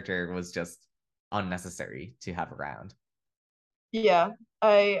as a character was just unnecessary to have around. Yeah,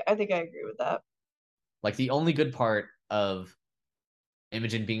 I think I agree with that. Like the only good part of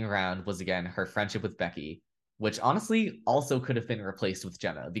Imogen being around was again her friendship with Becky, which honestly also could have been replaced with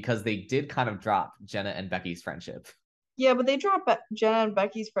Jenna because they did kind of drop Jenna and Becky's friendship. Yeah, but they dropped Jenna and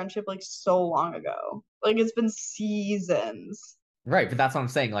Becky's friendship like so long ago. Like it's been seasons. Right, but that's what I'm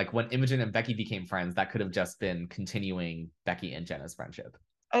saying. Like when Imogen and Becky became friends, that could have just been continuing Becky and Jenna's friendship.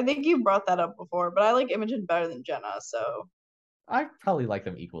 I think you brought that up before, but I like Imogen better than Jenna, so I probably like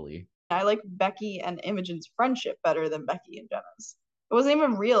them equally. I like Becky and Imogen's friendship better than Becky and Jenna's. It wasn't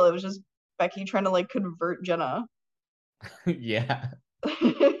even real. It was just Becky trying to like convert Jenna. Yeah.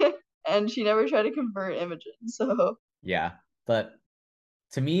 And she never tried to convert Imogen. So Yeah. But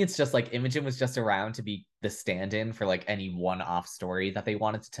to me, it's just like Imogen was just around to be the stand-in for like any one-off story that they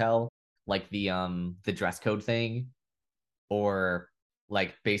wanted to tell, like the dress code thing, or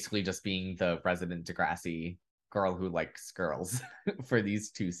like basically just being the resident Degrassi girl who likes girls for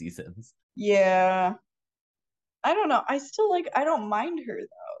these 2 seasons. yeah. I don't know. I don't mind her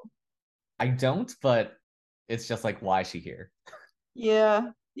though. I don't, but it's just like why is she here? Yeah.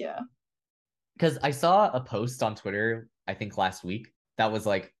 Yeah. Because I saw a post on Twitter, I think last week, that was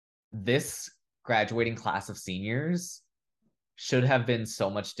like this graduating class of seniors should have been so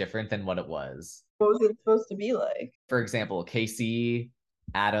much different than what it was. What was it supposed to be like? For example, Casey,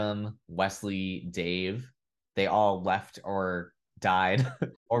 Adam, Wesley, Dave, they all left or died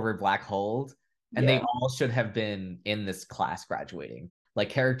or were black holed, and they Yeah. all should have been in this class graduating. Like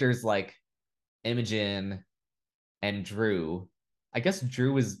characters like Imogen and Drew. I guess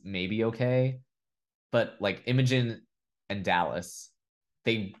Drew is maybe okay, but like Imogen and Dallas,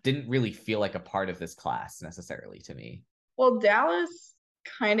 they didn't really feel like a part of this class necessarily to me. Well, Dallas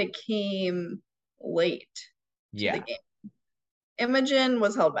kind of came late to the Yeah, game. Imogen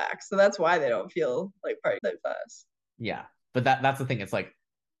was held back, so that's why they don't feel like part of the class. yeah. But that's the thing. It's like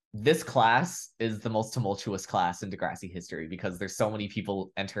this class is the most tumultuous class in Degrassi history because there's so many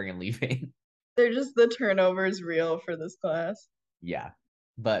people entering and leaving. They're just the turnover is real for this class. Yeah.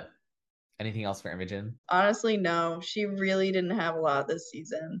 But anything else for Imogen? Honestly, no. She really didn't have a lot this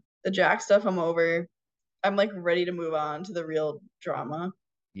season. The Jack stuff, I'm over. I'm like ready to move on to the real drama.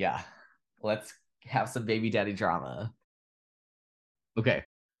 Yeah. Let's have some baby daddy drama. Okay.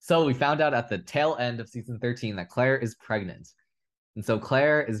 So we found out at the tail end of season 13 that Claire is pregnant. And so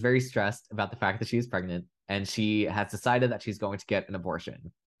Claire is very stressed about the fact that she is pregnant, and she has decided that she's going to get an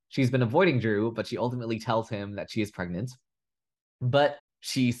abortion. She's been avoiding Drew, but she ultimately tells him that she is pregnant. But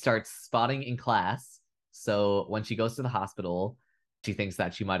she starts spotting in class. So when she goes to the hospital, she thinks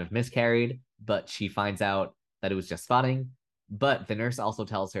that she might have miscarried, but she finds out that it was just spotting. But the nurse also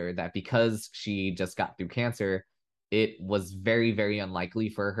tells her that because she just got through cancer, it was very, very unlikely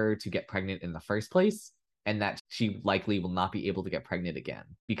for her to get pregnant in the first place, and that she likely will not be able to get pregnant again.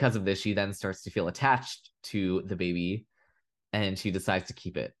 Because of this, she then starts to feel attached to the baby and she decides to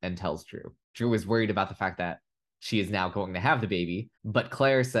keep it and tells Drew. Drew is worried about the fact that she is now going to have the baby, but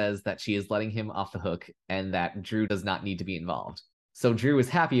Claire says that she is letting him off the hook and that Drew does not need to be involved. So Drew is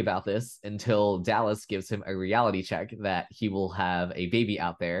happy about this until Dallas gives him a reality check that he will have a baby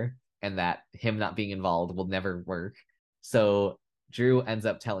out there and that him not being involved will never work. So Drew ends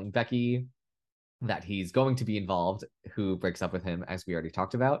up telling Becky that he's going to be involved, who breaks up with him, as we already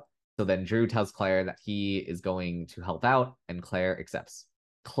talked about. So then Drew tells Claire that he is going to help out, and Claire accepts.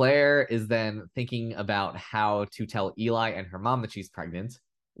 Claire is then thinking about how to tell Eli and her mom that she's pregnant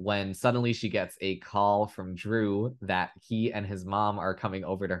when suddenly she gets a call from Drew that he and his mom are coming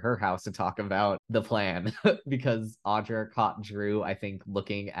over to her house to talk about the plan because Audra caught Drew, I think,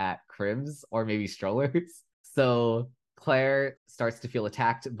 looking at cribs or maybe strollers. So Claire starts to feel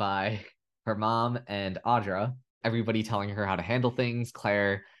attacked by her mom and Audra, everybody telling her how to handle things.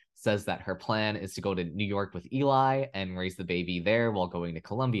 Claire says that her plan is to go to New York with Eli and raise the baby there while going to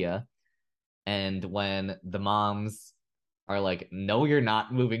Columbia. And when the moms are like, no, you're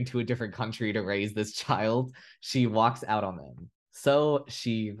not moving to a different country to raise this child, she walks out on them. So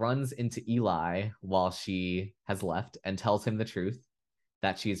she runs into Eli while she has left and tells him the truth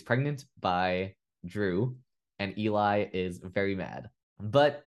that she is pregnant by Drew, and Eli is very mad.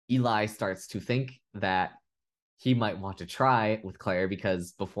 But Eli starts to think that he might want to try with Clare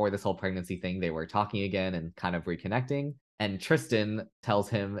because before this whole pregnancy thing, they were talking again and kind of reconnecting. And Tristan tells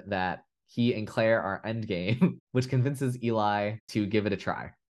him that he and Clare are endgame, which convinces Eli to give it a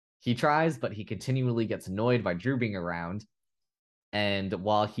try. He tries, but he continually gets annoyed by Drew being around. And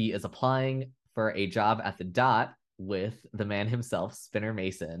while he is applying for a job at the Dot with the man himself, Spinner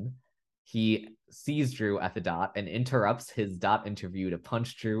Mason, he sees Drew at the Dot and interrupts his Dot interview to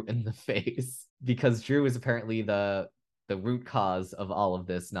punch Drew in the face because Drew is apparently the root cause of all of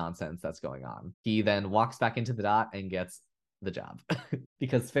this nonsense that's going on. He then walks back into the Dot and gets the job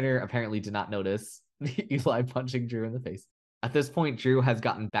because Spinner apparently did not notice Eli punching Drew in the face. At this point, Drew has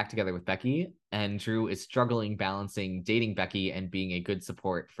gotten back together with Becky, and Drew is struggling balancing dating Becky and being a good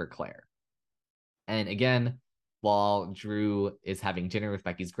support for Clare. And again, while Drew is having dinner with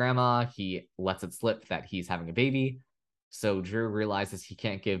Becky's grandma, he lets it slip that he's having a baby. So Drew realizes he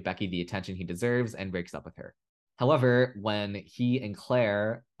can't give Becky the attention he deserves and breaks up with her. However, when he and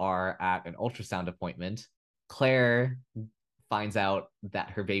Clare are at an ultrasound appointment, Clare finds out that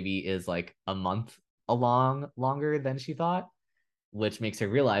her baby is like a month along longer than she thought, which makes her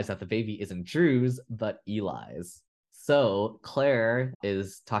realize that the baby isn't Drew's, but Eli's. So Clare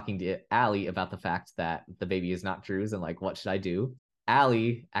is talking to Alli about the fact that the baby is not Drew's and like, what should I do?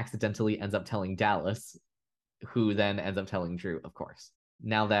 Alli accidentally ends up telling Dallas, who then ends up telling Drew, of course.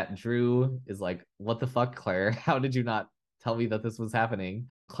 Now that Drew is like, what the fuck, Clare? How did you not tell me that this was happening?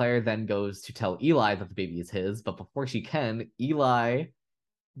 Clare then goes to tell Eli that the baby is his, but before she can, Eli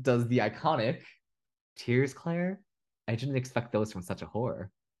does the iconic tears, Clare. I didn't expect those from such a whore.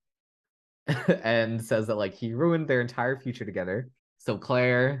 And says that like he ruined their entire future together. So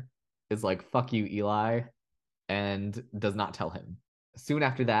Clare is like, fuck you, Eli, and does not tell him. Soon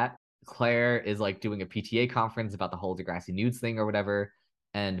after that, Clare is like doing a PTA conference about the whole Degrassi nudes thing or whatever.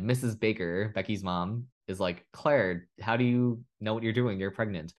 And Mrs. Baker, Becky's mom, is like, Clare, how do you know what you're doing? You're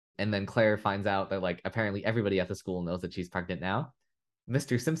pregnant. And then Clare finds out that like apparently everybody at the school knows that she's pregnant now.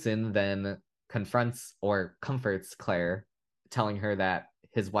 Mr. Simpson then confronts or comforts Clare, telling her that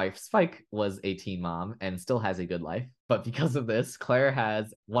his wife Spike was a teen mom and still has a good life. But because of this, Clare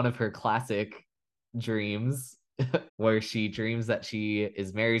has one of her classic dreams where she dreams that she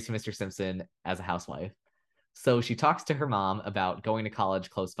is married to Mr. Simpson as a housewife. So she talks to her mom about going to college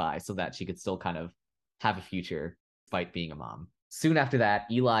close by so that she could still kind of have a future despite being a mom. Soon after that,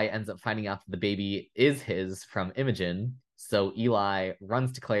 Eli ends up finding out that the baby is his from Imogen. So Eli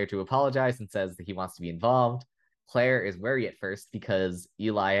runs to Clare to apologize and says that he wants to be involved. Clare is wary at first because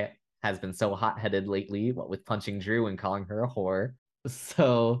Eli has been so hot-headed lately, what with punching Drew and calling her a whore.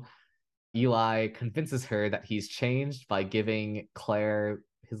 So Eli convinces her that he's changed by giving Clare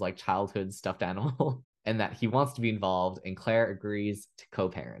his like childhood stuffed animal and that he wants to be involved, and Clare agrees to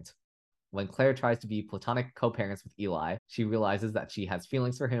co-parent. When Clare tries to be platonic co-parents with Eli, she realizes that she has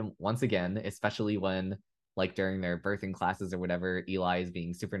feelings for him once again, especially when like during their birthing classes or whatever, Eli is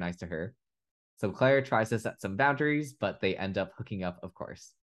being super nice to her. So Clare tries to set some boundaries, but they end up hooking up, of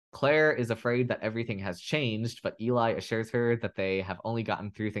course. Clare is afraid that everything has changed, but Eli assures her that they have only gotten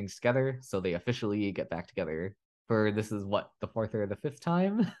through things together, so they officially get back together for this is what, the fourth or the fifth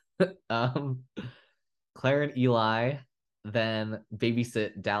time? um, Clare and Eli then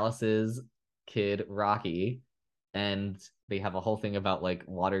babysit Dallas's kid, Rocky, and they have a whole thing about like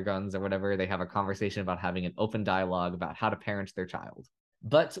water guns or whatever. They have a conversation about having an open dialogue about how to parent their child.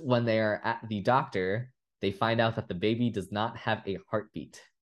 But when they are at the doctor, they find out that the baby does not have a heartbeat.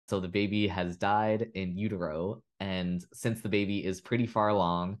 So the baby has died in utero. And since the baby is pretty far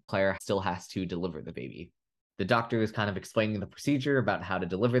along, Clare still has to deliver the baby. The doctor is kind of explaining the procedure about how to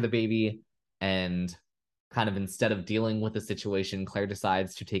deliver the baby. And kind of instead of dealing with the situation, Clare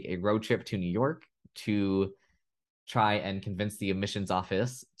decides to take a road trip to New York to try and convince the admissions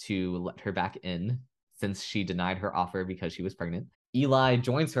office to let her back in since she denied her offer because she was pregnant. Eli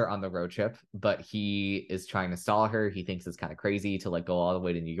joins her on the road trip, but he is trying to stall her. He thinks it's kind of crazy to like go all the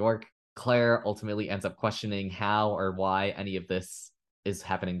way to New York. Clare ultimately ends up questioning how or why any of this is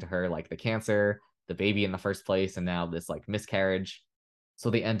happening to her, like the cancer, the baby in the first place, and now this like miscarriage. So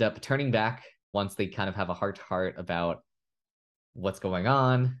they end up turning back once they kind of have a heart to heart about what's going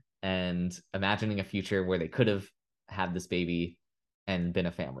on and imagining a future where they could have had this baby and been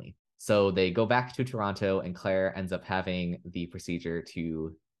a family. So they go back to Toronto, and Clare ends up having the procedure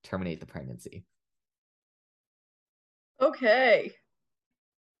to terminate the pregnancy. Okay.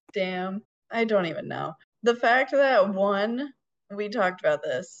 Damn. I don't even know. The fact that one, we talked about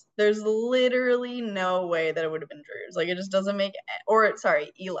this. There's literally no way that it would have been Drew's. Like it just doesn't make or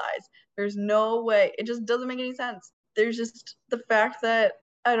sorry, Eli's. There's no way. It just doesn't make any sense. There's just the fact that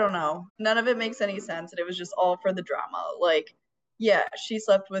I don't know. None of it makes any sense and it was just all for the drama. Like yeah, she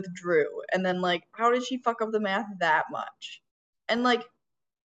slept with Drew and then like how did she fuck up the math that much? And like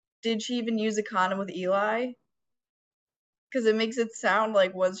did she even use a condom with Eli? Because it makes it sound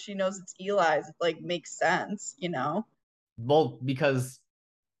like once she knows it's Eli's, it like makes sense, you know? Well, because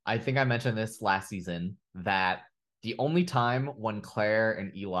I think I mentioned this last season that the only time when Claire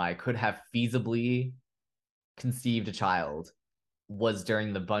and Eli could have feasibly conceived a child was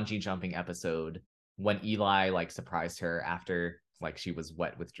during the bungee jumping episode when Eli like surprised her after like she was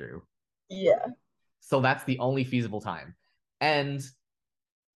wet with Drew. Yeah. So that's the only feasible time. And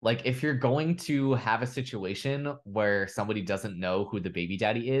like if you're going to have a situation where somebody doesn't know who the baby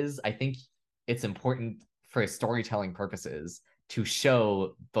daddy is, I think it's important for storytelling purposes to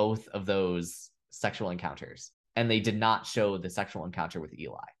show both of those sexual encounters. And they did not show the sexual encounter with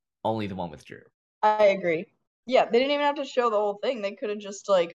Eli, only the one with Drew. I agree. Yeah, they didn't even have to show the whole thing. They could have just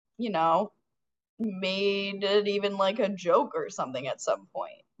like, made it even like a joke or something at some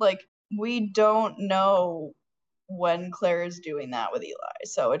point. Like we don't know when Claire is doing that with Eli.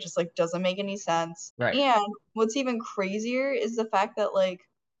 So it just like doesn't make any sense. Right. And what's even crazier is the fact that like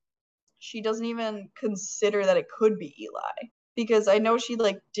she doesn't even consider that it could be Eli. Because I know she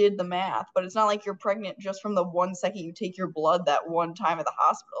like did the math, but it's not like you're pregnant just from the 1 second you take your blood that one time at the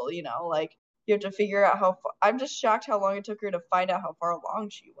hospital, like you have to figure out how far. I'm just shocked how long it took her to find out how far along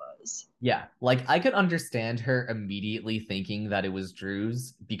she was. Yeah. Like I could understand her immediately thinking that it was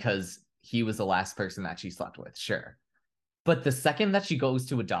Drew's because he was the last person that she slept with. Sure. But the second that she goes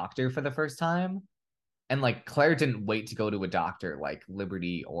to a doctor for the first time, and like Claire didn't wait to go to a doctor like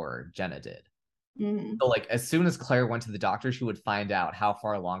Liberty or Jenna did. Mm-hmm. So like as soon as Claire went to the doctor, she would find out how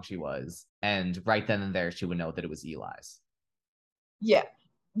far along she was, and right then and there she would know that it was Eli's. Yeah.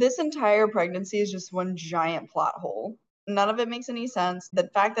 This entire pregnancy is just one giant plot hole. None of it makes any sense. The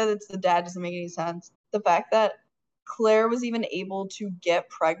fact that it's the dad doesn't make any sense. The fact that Claire was even able to get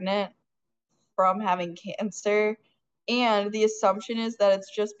pregnant from having cancer. And the assumption is that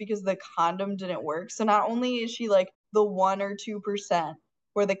it's just because the condom didn't work. So not only is she like the 1 or 2%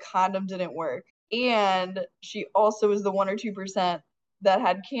 where the condom didn't work, and she also is the 1 or 2% that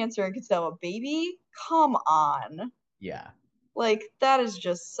had cancer and could still have a baby. Come on. Yeah. Like that is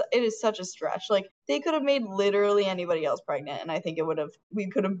just it is such a stretch. Like they could have made literally anybody else pregnant, and I think we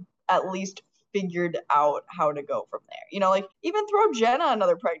could have at least figured out how to go from there. Like even throw Jenna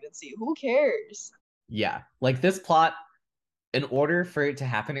another pregnancy. Who cares? Yeah. Like this plot, in order for it to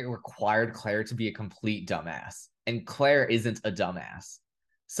happen, it required Claire to be a complete dumbass. And Claire isn't a dumbass.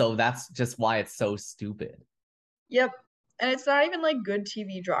 So that's just why it's so stupid. Yep. And it's not even like good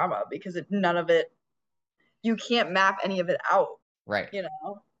TV drama because none of it you can't map any of it out, Right. you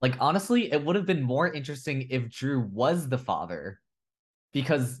know? Like honestly, it would have been more interesting if Drew was the father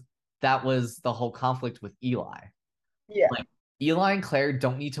because that was the whole conflict with Eli. Yeah. Like Eli and Claire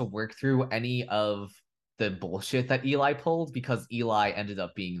don't need to work through any of the bullshit that Eli pulled because Eli ended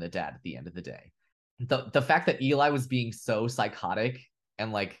up being the dad at the end of the day. The fact that Eli was being so psychotic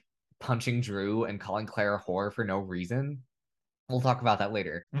and like punching Drew and calling Claire a whore for no reason. We'll talk about that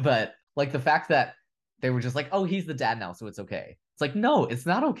later. But like the fact that they were just like, oh, he's the dad now, so it's okay. It's like, no, it's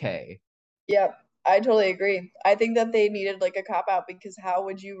not okay. Yep. I totally agree. I think that they needed like a cop out because how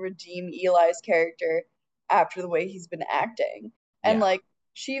would you redeem Eli's character after the way he's been acting? And Yeah. like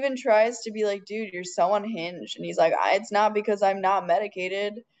she even tries to be like, dude, you're so unhinged. And he's like, it's not because I'm not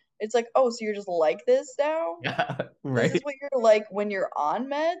medicated. It's like, oh, so you're just like this now? Yeah. This Right. is what you're like when you're on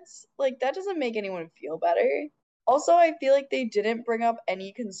meds? Like that doesn't make anyone feel better. Also, I feel like they didn't bring up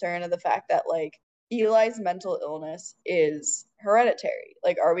any concern of the fact that like Eli's mental illness is hereditary.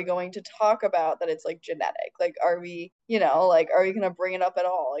 Like, are we going to talk about that it's like genetic? Like, are we, like, are we going to bring it up at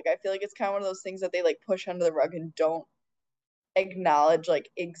all? Like, I feel like it's kind of one of those things that they like push under the rug and don't acknowledge like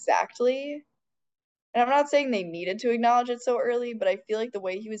exactly. And I'm not saying they needed to acknowledge it so early, but I feel like the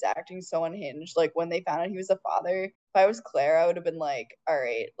way he was acting so unhinged, like when they found out he was a father, if I was Claire, I would have been like, all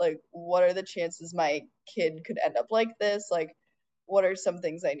right, like, what are the chances my kid could end up like this? Like, what are some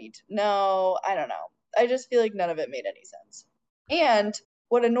things I need to know? I don't know. I just feel like none of it made any sense. And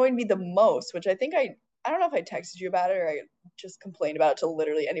what annoyed me the most, which I don't know if I texted you about it or I just complained about it to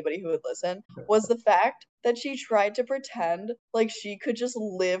literally anybody who would listen, was the fact that she tried to pretend like she could just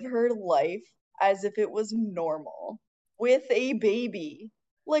live her life as if it was normal with a baby.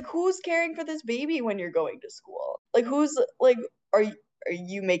 Like, who's caring for this baby when you're going to school? Like, who's like, are you? are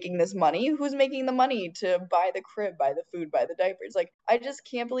you making this money? Who's making the money to buy the crib, buy the food, buy the diapers? Like, I just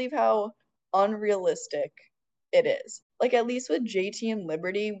can't believe how unrealistic it is. Like, at least with JT and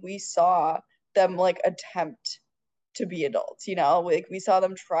Liberty, we saw them like attempt to be adults, you know? Like, we saw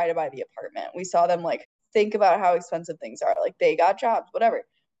them try to buy the apartment. We saw them like think about how expensive things are. Like, they got jobs, whatever.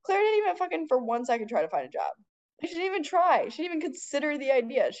 Claire didn't even fucking for 1 second try to find a job. She didn't even try. She didn't even consider the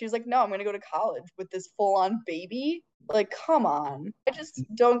idea. She was like, no, I'm gonna go to college with this full on baby. Like, come on. I just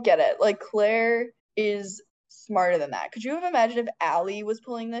don't get it. Like, Claire is smarter than that. Could you have imagined if Alli was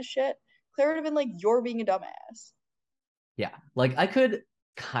pulling this shit? Claire would have been like, you're being a dumbass. Yeah, like I could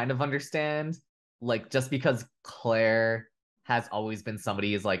kind of understand, like just because Claire has always been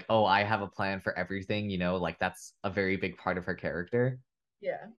somebody who's like, oh, I have a plan for everything, like that's a very big part of her character.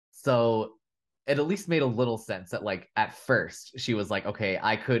 Yeah. So it at least made a little sense that like at first she was like, okay,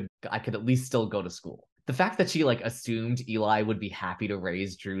 I could at least still go to school. The fact that she like assumed Eli would be happy to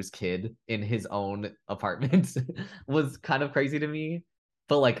raise Drew's kid in his own apartment was kind of crazy to me.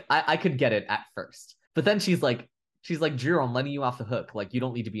 But like I could get it at first. But then she's like, Drew, I'm letting you off the hook. Like you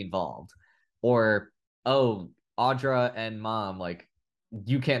don't need to be involved. Or, oh, Audra and mom, like,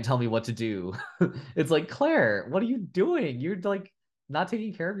 you can't tell me what to do. It's like, Claire, what are you doing? You're like not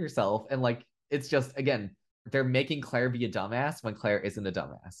taking care of yourself. And like, it's just, again, they're making Claire be a dumbass when Claire isn't a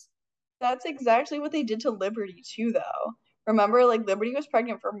dumbass. That's exactly what they did to Liberty too, though. Remember, like Liberty was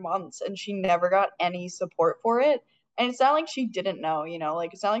pregnant for months and she never got any support for it. And it's not like she didn't know, you know,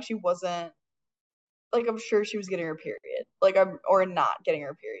 like it's not like she wasn't like I'm sure she was getting her period, like I'm or not getting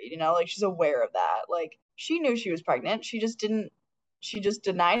her period, you know, like she's aware of that. Like she knew she was pregnant. She just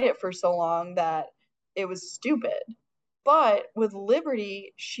denied it for so long that it was stupid. But with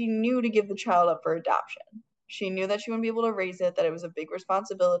Liberty, she knew to give the child up for adoption. She knew that she wouldn't be able to raise it, that it was a big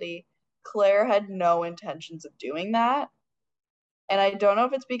responsibility. Claire had no intentions of doing that. And I don't know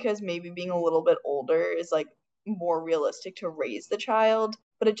if it's because maybe being a little bit older is like more realistic to raise the child,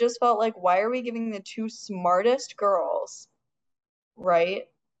 but it just felt like why are we giving the two smartest girls, right,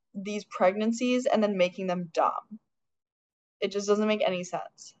 these pregnancies and then making them dumb? It just doesn't make any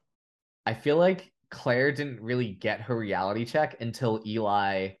sense. I feel like Claire didn't really get her reality check until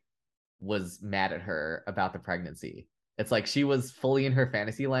Eli was mad at her about the pregnancy. It's like she was fully in her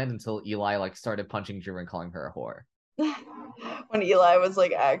fantasy land until Eli like started punching Drew and calling her a whore. When Eli was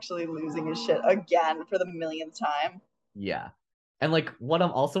like actually losing his shit again for the millionth time. Yeah. And like what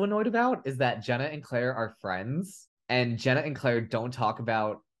I'm also annoyed about is that Jenna and Claire are friends and Jenna and Claire don't talk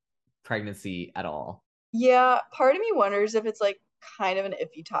about pregnancy at all. Yeah, part of me wonders if it's like kind of an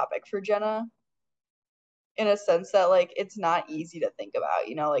iffy topic for Jenna in a sense that like it's not easy to think about,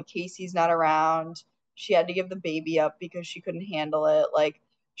 you know, like Casey's not around. She had to give the baby up because she couldn't handle it. Like,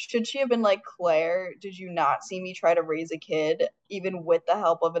 should she have been like, Claire, did you not see me try to raise a kid even with the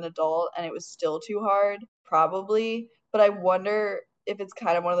help of an adult and it was still too hard? Probably. But I wonder if it's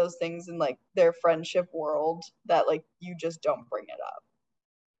kind of one of those things in like their friendship world that like you just don't bring it up.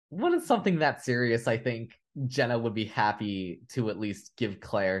 When it's something that serious, I think Jenna would be happy to at least give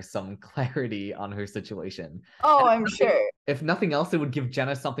Claire some clarity on her situation. Oh, And I'm sure. if nothing else, it would give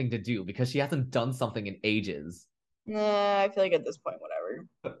Jenna something to do because she hasn't done something in ages. Nah, I feel like at this point,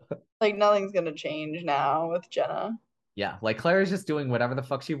 whatever. Like nothing's gonna change now with Jenna. Yeah, like Claire is just doing whatever the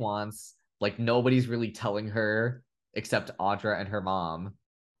fuck she wants. Like nobody's really telling her except Audra and her mom.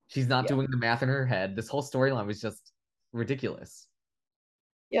 She's not Yeah. doing the math in her head. This whole storyline was just ridiculous.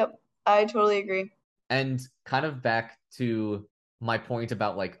 Yep. I totally agree. And kind of back to my point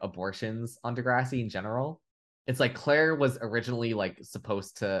about like abortions on Degrassi in general. It's like Claire was originally like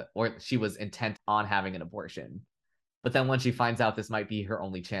supposed to, or she was intent on having an abortion. But then when she finds out this might be her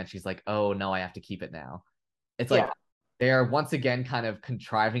only chance, she's like, oh no, I have to keep it now. It's like Yeah. they are once again kind of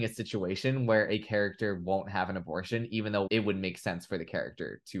contriving a situation where a character won't have an abortion, even though it would make sense for the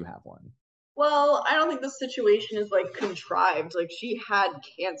character to have one. Well, I don't think the situation is like contrived. Like she had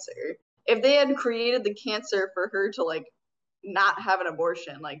cancer. If they had created the cancer for her to like not have an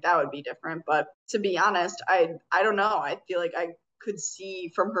abortion, like that would be different. But to be honest, I don't know. I feel like I could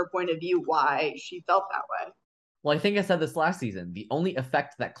see from her point of view why she felt that way. Well, I think I said this last season. The only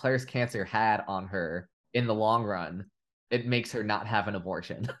effect that Claire's cancer had on her in the long run, it makes her not have an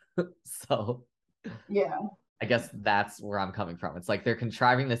abortion. So Yeah. I guess that's where I'm coming from. It's like they're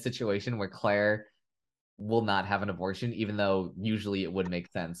contriving the situation where Claire will not have an abortion, even though usually it would make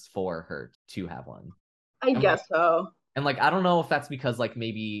sense for her to have one. I And like, guess so. and like I don't know if that's because like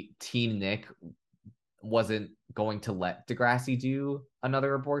maybe Team Nick wasn't going to let Degrassi do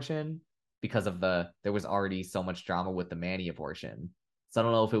another abortion because of there was already so much drama with the Manny abortion. So I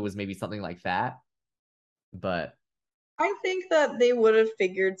don't know if it was maybe something like that, but I think that they would have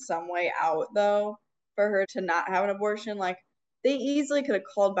figured some way out, though, for her to not have an abortion. Like, they easily could have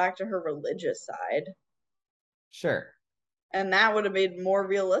called back to her religious side. Sure. And that would have made more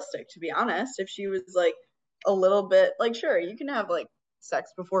realistic, to be honest, if she was like a little bit like, sure, you can have like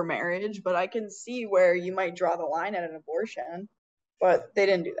sex before marriage, but I can see where you might draw the line at an abortion. But they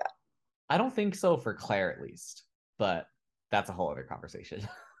didn't do I don't think so for Clare, at least, but that's a whole other conversation.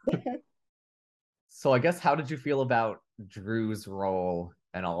 that. So I guess how did you feel about Drew's role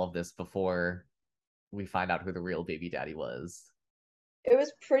and all of this before we find out who the real baby daddy was? It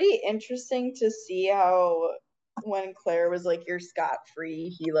was pretty interesting to see how when Claire was like, you're scot free,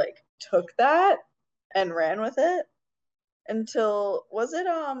 he like took that and ran with it until was it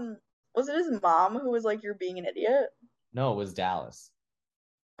his mom who was like, you're being an idiot? No, it was Dallas.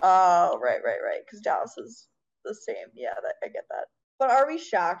 Oh, right. Because Dallas is the same. Yeah, that, I get that. But are we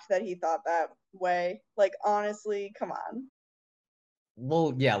shocked that he thought that way? Like, honestly, come on.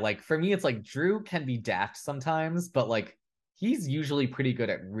 Well, yeah, like for me, it's like Drew can be daft sometimes, but like he's usually pretty good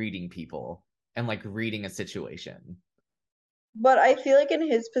at reading people and like reading a situation. But I feel like in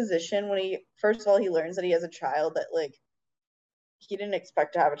his position, when he first of all he learns that he has a child that like he didn't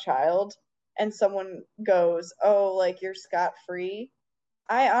expect to have a child, and someone goes, "Oh, like you're scot free,"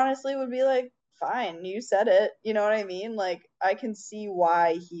 I honestly would be like, "Fine, you said it." You know what I mean? Like I can see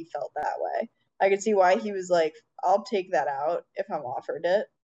why he felt that way. I can see why he was like, "I'll take that out if I'm offered it."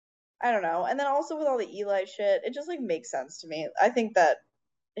 I don't know. And then also with all the Eli shit, it just like makes sense to me. I think that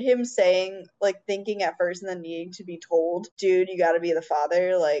him saying like thinking at first and then needing to be told, dude, you got to be the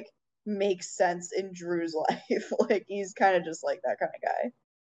father, like makes sense in Drew's life. Like he's kind of just like that kind of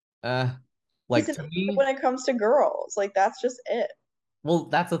guy. Uh, He's like an to idiot me, when it comes to girls. Like that's just it. well,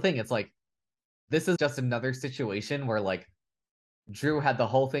 that's the thing. It's like this is just another situation where like Drew had the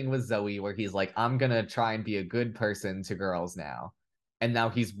whole thing with Zoe where he's like, I'm gonna try and be a good person to girls now. And now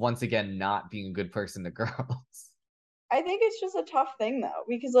he's once again not being a good person to girls. I think it's just a tough thing though,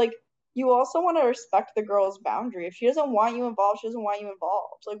 because like you also want to respect the girl's boundary. If she doesn't want you involved, she doesn't want you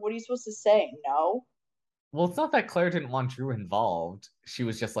involved. Like, what are you supposed to say? No. Well, it's not that Claire didn't want Drew involved. She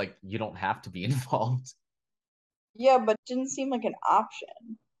was just like, you don't have to be involved. Yeah, but it didn't seem like an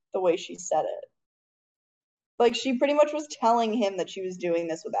option the way she said it. Like she pretty much was telling him that she was doing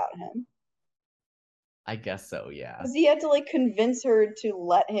this without him. I guess so, yeah. Because he had to like convince her to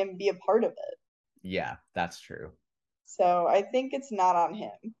let him be a part of it. Yeah, that's true. So I think it's not on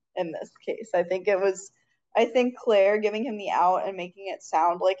him in this case. I think Claire giving him the out and making it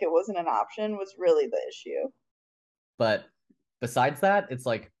sound like it wasn't an option was really the issue. But besides that, it's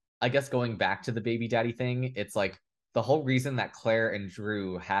like, I guess going back to the baby daddy thing, it's like the whole reason that Claire and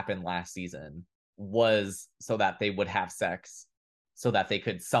Drew happened last season was so that they would have sex, so that they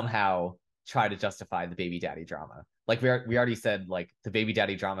could somehow try to justify the baby daddy drama. Like we already said, like the baby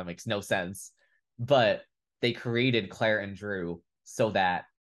daddy drama makes no sense, but they created Claire and Drew so that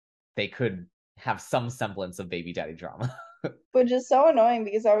they could have some semblance of baby daddy drama. Which is so annoying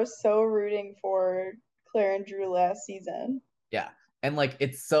because I was so rooting for Claire and Drew last season. Yeah. And like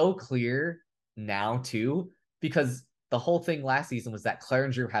it's so clear now too, because the whole thing last season was that Claire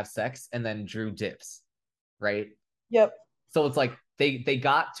and Drew have sex and then Drew dips, right? Yep. So it's like they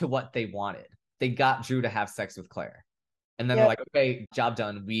got to what they wanted. They got Drew to have sex with Claire. And then they're Yep. like, okay, job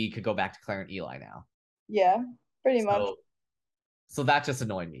done. We could go back to Claire and Eli now. Yeah. Pretty much. So that just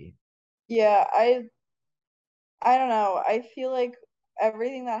annoyed me. Yeah, I don't know. I feel like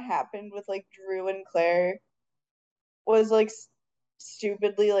everything that happened with like Drew and Claire was like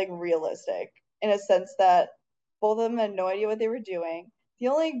stupidly like realistic in a sense that both of them had no idea what they were doing. The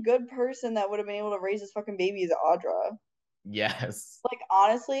only good person that would have been able to raise this fucking baby is Audra. Yes. Like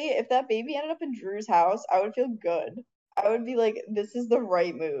honestly, if that baby ended up in Drew's house, I would feel good. I would be like, this is the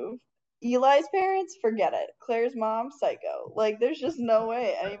right move. Eli's parents, forget it. Claire's mom, psycho. Like, there's just no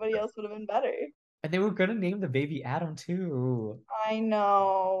way anybody else would have been better. And they were gonna name the baby Adam too. I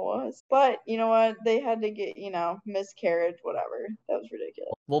know. But you know what? They had to get, miscarriage, whatever. That was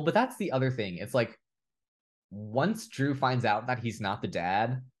ridiculous. Well, but that's the other thing. It's like once Drew finds out that he's not the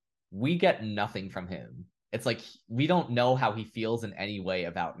dad, we get nothing from him. It's like we don't know how he feels in any way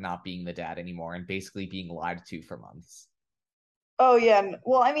about not being the dad anymore and basically being lied to for months. Oh yeah.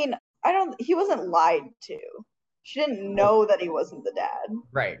 Well, I mean, I don't he wasn't lied to. She didn't Well, know that he wasn't the dad.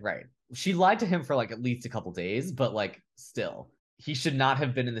 right, right. She lied to him for like at least a couple days, but like still, he should not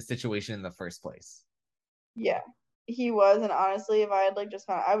have been in the situation in the first place. Yeah. He was, and honestly, if I had like just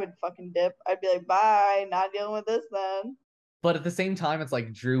found I would fucking dip. I'd be like, bye, not dealing with this then. But at the same time, it's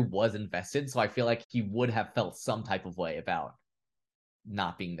like Drew was invested, so I feel like he would have felt some type of way about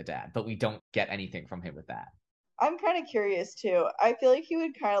not being the dad, but we don't get anything from him with that. I'm kind of curious too. I feel like he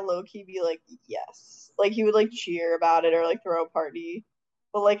would kind of low key be like, yes. Like he would like cheer about it or like throw a party,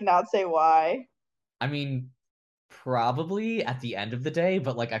 but like not say why. I mean, probably at the end of the day,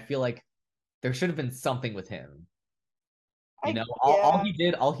 but like I feel like there should have been something with him. You know,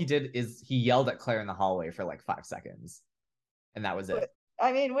 Yeah, all he did is he yelled at Claire in the hallway for like 5 seconds, and that was it.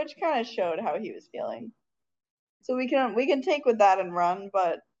 I mean, which kind of showed how he was feeling. So we can take with that and run,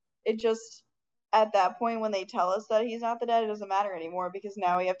 but it just at that point when they tell us that he's not the dad, it doesn't matter anymore because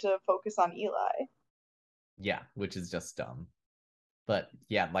now we have to focus on Eli. Yeah, which is just dumb. But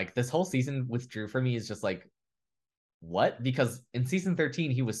yeah, like this whole season with Drew for me is just like what? Because in season 13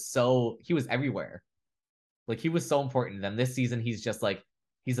 he was everywhere. Like he was so important. Then this season he's just like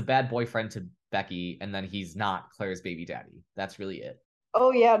he's a bad boyfriend to Becky and then he's not Claire's baby daddy. That's really it.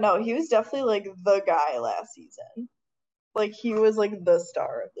 Oh yeah, no, he was definitely like the guy last season. Like he was like the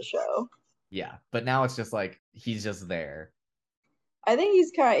star of the show. Yeah, but now it's just like he's just there. I think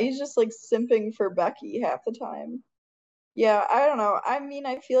he's just like simping for Becky half the time. Yeah, I don't know. I mean,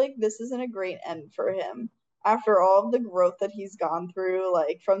 I feel like this isn't a great end for him. After all of the growth that he's gone through,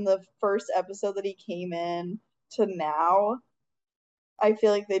 like from the first episode that he came in to now, I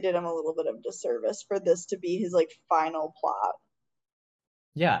feel like they did him a little bit of disservice for this to be his like final plot.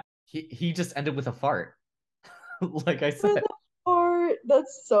 Yeah, he just ended with a fart. Like I With said. a fart.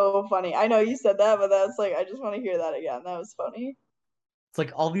 That's so funny. I know you said that, but that's like I just want to hear that again. That was funny. It's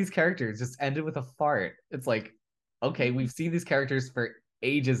like all these characters just ended with a fart. It's like, okay, we've seen these characters for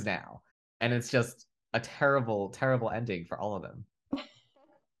ages now, and it's just a terrible, terrible ending for all of them.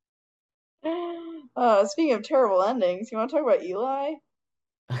 Speaking of terrible endings, you want to talk about Eli?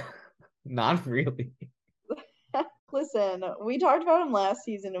 Not really. Listen, we talked about him last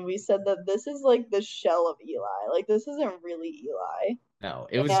season and we said that this is like the shell of Eli. Like this isn't really Eli. No,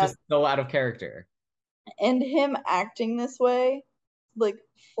 it was And just so out of character. and him acting this way, like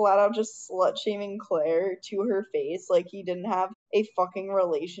flat out just slut shaming Claire to her face, like he didn't have a fucking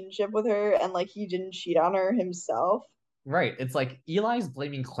relationship with her and like he didn't cheat on her himself. Right. It's like Eli's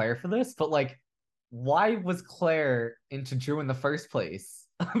blaming Claire for this, but like, why was Claire into Drew in the first place?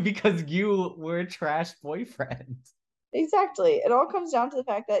 Because you were a trash boyfriend. Exactly. It all comes down to the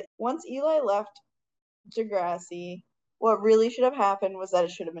fact that once Eli left Degrassi, what really should have happened was that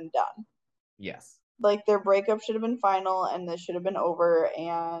it should have been done. Yes. Like their breakup should have been final and this should have been over.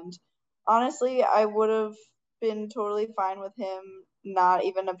 And honestly, I would have been totally fine with him not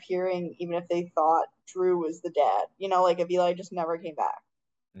even appearing, even if they thought Drew was the dad. You know, like if Eli just never came back.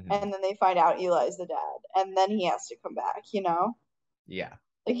 Hmm. And then they find out Eli's the dad. And then he has to come back, you know? Yeah,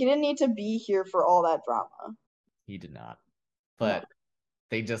 Like he didn't need to be here for all that drama. he did not. No. But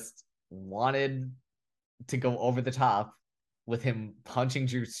they just wanted to go over the top with him punching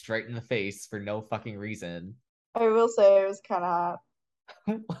Drew straight in the face for no fucking reason. I will say it was kind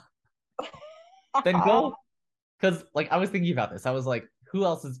of Then hot. go, because like I was thinking about this. I was like, who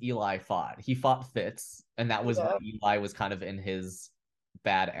else has Eli fought? He fought Fitz, and that was when Yeah. Eli was kind of in his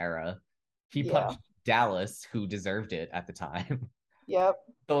bad era. He Yeah. punched Dallas, who deserved it at the time. Yep.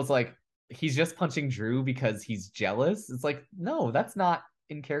 So it's like he's just punching Drew because he's jealous. It's like, no, that's not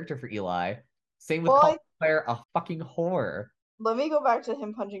in character for Eli. Same with Well, calling Claire a fucking whore. let me go back to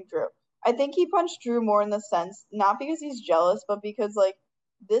him punching Drew. I think he punched Drew more in the sense, not because he's jealous, but because like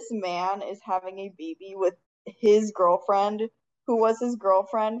this man is having a baby with his girlfriend, who was his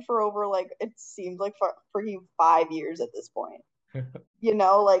girlfriend for over like it seemed like for freaking 5 years at this point. You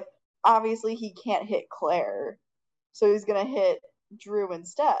know, like obviously he can't hit Claire, so he's gonna hit Drew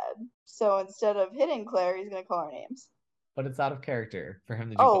instead. So instead of hitting Claire, he's gonna call her names. But it's out of character for him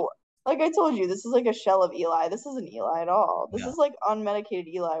to do both. Oh, like I told you, this is like a shell of Eli. This isn't Eli at all. This No. is like unmedicated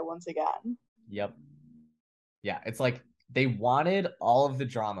Eli once again. Yep. Yeah. It's like they wanted all of the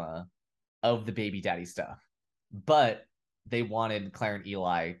drama of the baby daddy stuff, but they wanted Claire and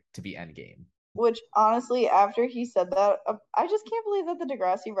Eli to be endgame. Which honestly, after he said that, I just can't believe that the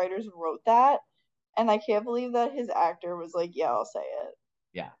Degrassi writers wrote that, and I can't believe that his actor was like, "Yeah, I'll say it."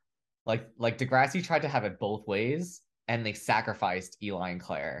 Yeah. Like Degrassi tried to have it both ways, and they sacrificed Eli and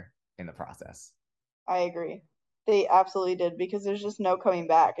Claire in the process. I agree. They absolutely did because there's just no coming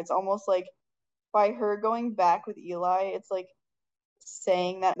back. It's almost like by her going back with Eli, it's like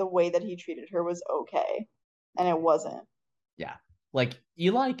saying that the way that he treated her was okay, and it wasn't. Yeah. Like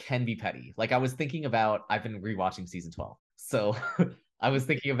Eli can be petty. Like I was thinking about I've been rewatching season 12. So I was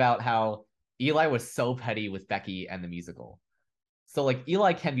thinking about how Eli was so petty with Becky and the musical. So like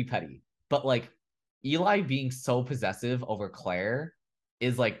Eli can be petty, but like Eli being so possessive over Claire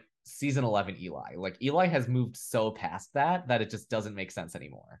is like season 11 Eli. Like Eli has moved so past that it just doesn't make sense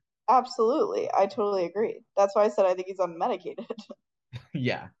anymore. Absolutely. I totally agree. That's why I said I think he's unmedicated.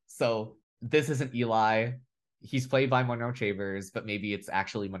 Yeah. So this isn't Eli. He's played by Monroe Chavers, but maybe it's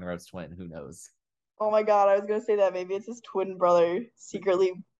actually Monroe's twin. Who knows? Oh my God, I was gonna say that maybe it's his twin brother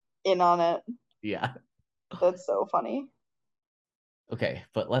secretly in on it. Yeah. That's so funny. Okay,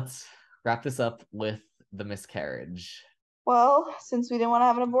 but let's wrap this up with the miscarriage. Well, since we didn't want to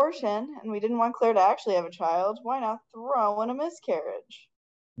have an abortion and we didn't want Claire to actually have a child, why not throw in a miscarriage?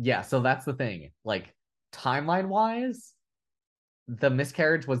 Yeah, so that's the thing. Like, timeline wise, the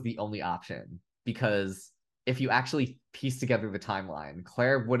miscarriage was the only option because if you actually piece together the timeline,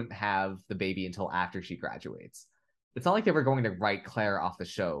 Claire wouldn't have the baby until after she graduates. It's not like they were going to write Claire off the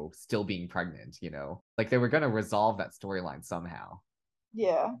show still being pregnant, you know? Like they were going to resolve that storyline somehow.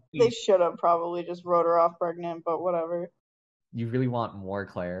 Yeah, they should have probably just wrote her off pregnant, but whatever. You really want more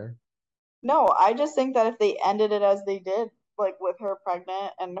Claire? No, I just think that if they ended it as they did, like with her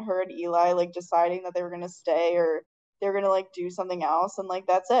pregnant and her and Eli like deciding that they were gonna stay or they were gonna like do something else and like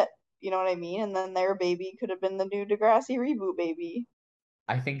that's it. You know what I mean? And then their baby could have been the new Degrassi reboot baby.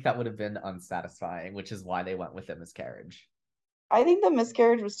 I think that would have been unsatisfying, which is why they went with a miscarriage. I think the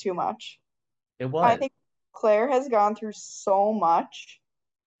miscarriage was too much. It I was. think Claire has gone through so much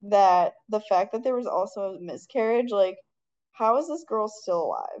that the fact that there was also a miscarriage, like, how is this girl still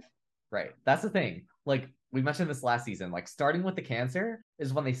alive? Right. That's the thing. Like we mentioned this last season, like starting with the cancer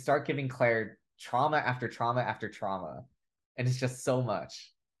is when they start giving Claire trauma after trauma after trauma. And it's just so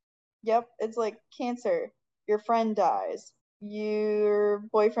much. Yep, it's like cancer. Your friend dies. Your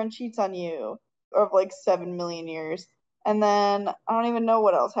boyfriend cheats on you of like 7 million years. And then I don't even know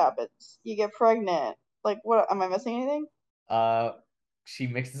what else happens. You get pregnant. Like, what? Am I missing anything? Uh she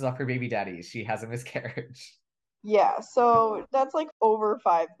mixes up her baby daddy. She has a miscarriage. Yeah, so that's like over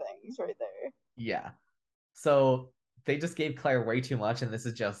five things right there. Yeah. So they just gave Claire way too much, and this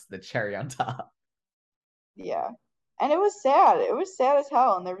is just the cherry on top. Yeah. And it was sad. It was sad as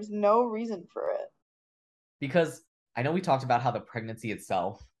hell, and there was no reason for it. Because I know we talked about how the pregnancy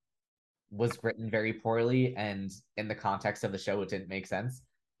itself was written very poorly, and in the context of the show, it didn't make sense.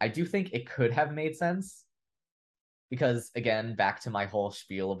 I do think it could have made sense because, again, back to my whole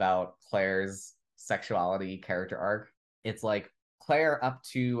spiel about Claire's sexuality character arc, it's like Claire up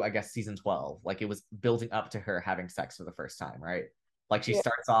to, I guess, season 12, like it was building up to her having sex for the first time, right? Like she Yeah.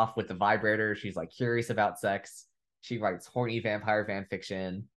 starts off with the vibrator, she's like curious about sex, she writes horny vampire fan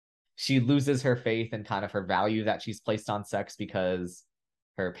fiction. She loses her faith and kind of her value that she's placed on sex because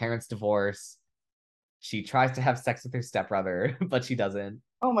her parents divorce. She tries to have sex with her stepbrother, but she doesn't.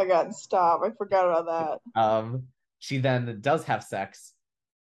 Oh my God, stop. I forgot about that. Um, she then does have sex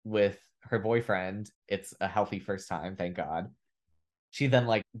with her boyfriend. It's a healthy first time, thank God. She then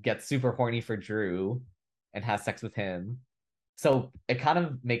like gets super horny for Drew and has sex with him. So it kind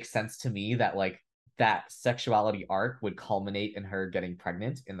of makes sense to me that like that sexuality arc would culminate in her getting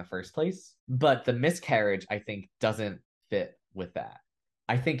pregnant in the first place. But the miscarriage, I think, doesn't fit with that.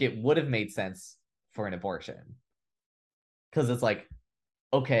 I think it would have made sense for an abortion. Because it's like,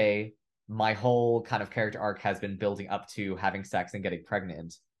 okay, my whole kind of character arc has been building up to having sex and getting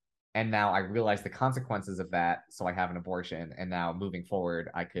pregnant. And now I realize the consequences of that. So I have an abortion. And now moving forward,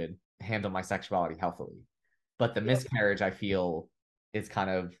 I could handle my sexuality healthily. But the Yep. miscarriage, I feel, is kind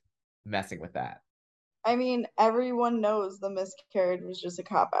of messing with that. I mean, everyone knows the miscarriage was just a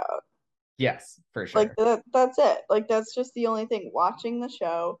cop out. Yes, for Like sure. that's it. Like that's just the only thing. Watching the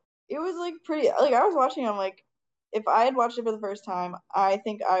show, it was like pretty like I was watching, I'm like, if I had watched it for the first time, I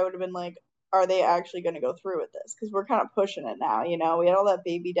think I would have been like, are they actually gonna go through with this? Because we're kind of pushing it now, you know? We had all that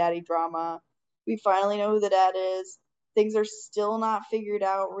baby daddy drama. We finally know who the dad is. Things are still not figured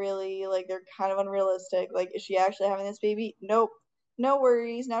out really. Like they're kind of unrealistic. Like, is she actually having this baby? Nope. No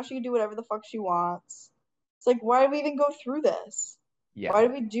worries. Now she can do whatever the fuck she wants. It's like, why did we even go through this? Why Yeah.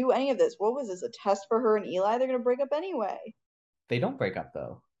 did we do any of this? What was this? A test for her and Eli? They're gonna break up anyway. They don't break up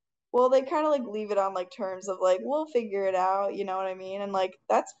though. Well, they kind of like leave it on like terms of like we'll figure it out, you know what I mean? And like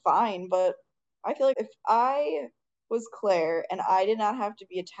that's fine, but I feel like if I was Claire and I did not have to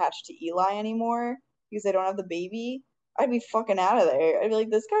be attached to Eli anymore because I don't have the baby, I'd be fucking out of there. I'd be like,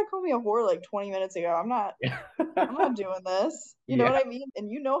 this guy called me a whore like 20 minutes ago. Yeah. I'm not doing this. You know Yeah. what I mean? And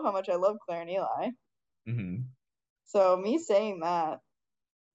you know how much I love Claire and Eli. Hmm. So me saying that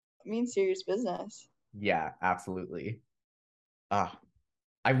means serious business. Yeah, absolutely. Ah,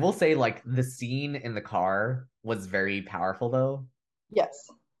 I will say, like, the scene in the car was very powerful, though. Yes.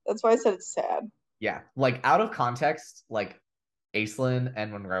 That's why I said it's sad. Yeah, like, out of context, like, Aislinn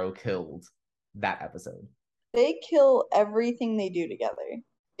and Monroe killed that episode. They kill everything they do together.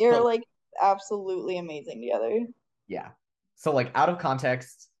 They're But like absolutely amazing together. yeah. So like out of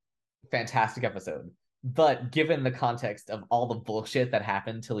context, fantastic episode. But given the context of all the bullshit that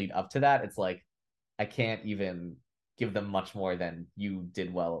happened to lead up to that, it's like I can't even give them much more than you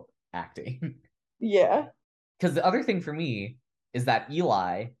did well acting. Yeah. Because the other thing for me is that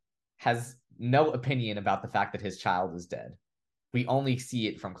Eli has no opinion about the fact that his child is dead. We only see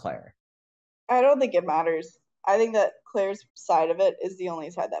it from Clare. I don't think it matters. I think that Claire's side of it is the only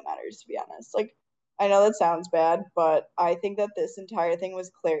side that matters, to be honest. Like, I know that sounds bad, but I think that this entire thing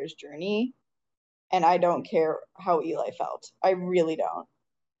was Claire's journey, and I don't care how Eli felt. I really don't.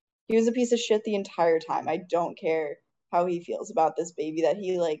 He was a piece of shit the entire time. I don't care how he feels about this baby that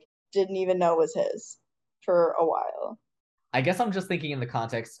he like didn't even know was his for a while. I guess I'm just thinking in the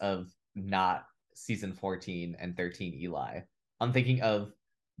context of not season 14 and 13 Eli. I'm thinking of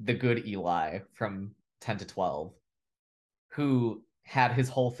the good Eli from 10 to 12, who had his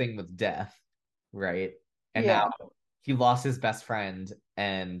whole thing with death, right? And now Yeah. he lost his best friend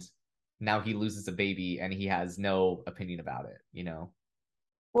and now he loses a baby and he has no opinion about it, you know?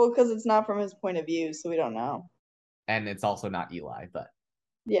 Well, because it's not from his point of view, so we don't know. And it's also not Eli, but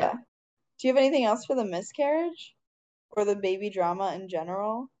Yeah. Do you have anything else for the miscarriage or the baby drama in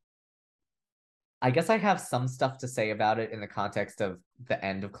general? I guess I have some stuff to say about it in the context of the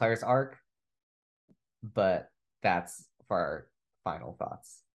end of Claire's arc, but that's for our final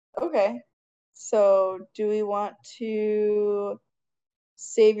thoughts. Okay. So, do we want to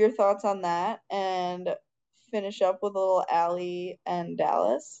save your thoughts on that and finish up with a little Allie and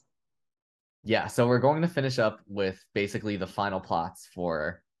Dallas? Yeah, so we're going to finish up with basically the final plots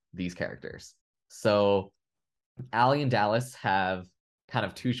for these characters. So Allie and Dallas have kind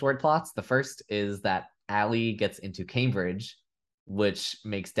of two short plots. The first is that Allie gets into Cambridge, which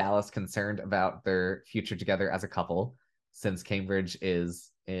makes Dallas concerned about their future together as a couple, since Cambridge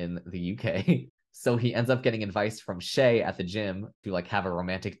is in the UK. So he ends up getting advice from Shay at the gym to like have a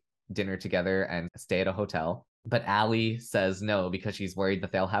romantic dinner together and stay at a hotel. But Allie says no because she's worried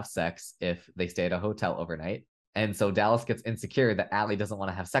that they'll have sex if they stay at a hotel overnight. And so Dallas gets insecure that Allie doesn't want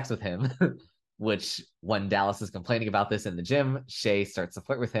to have sex with him, which when Dallas is complaining about this in the gym, Shay starts to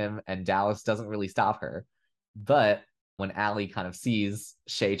flirt with him and Dallas doesn't really stop her. But when Allie kind of sees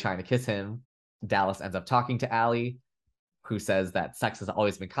Shay trying to kiss him, Dallas ends up talking to Allie, who says that sex has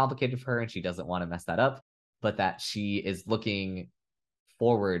always been complicated for her and she doesn't want to mess that up, but that she is looking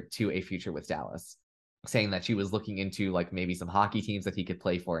forward to a future with Dallas, saying that she was looking into like maybe some hockey teams that he could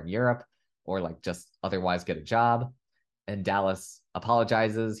play for in Europe or like just otherwise get a job. And Dallas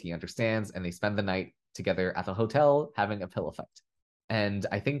apologizes, he understands, and they spend the night together at the hotel having a pillow fight. And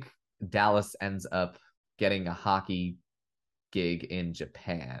I think Dallas ends up getting a hockey gig in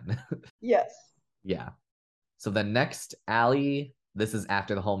Japan. Yes. Yeah. So then next, Allie, this is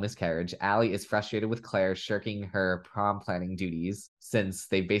after the whole miscarriage. Allie is frustrated with Claire shirking her prom planning duties since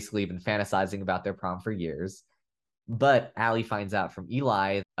they've basically been fantasizing about their prom for years. But Allie finds out from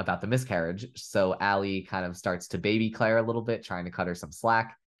Eli about the miscarriage. So Allie kind of starts to baby Claire a little bit, trying to cut her some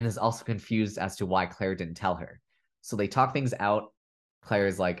slack, and is also confused as to why Claire didn't tell her. So they talk things out.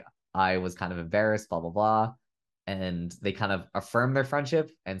 Claire's like, I was kind of embarrassed, blah, blah, blah. And they kind of affirm their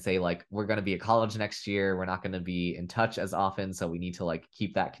friendship and say, like, we're going to be at college next year. We're not going to be in touch as often. So we need to, like,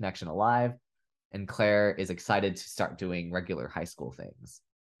 keep that connection alive. And Claire is excited to start doing regular high school things.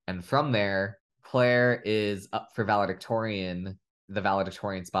 And from there, Claire is up for valedictorian, the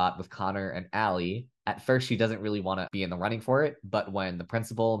valedictorian spot with Connor and Allie. At first, she doesn't really want to be in the running for it, but when the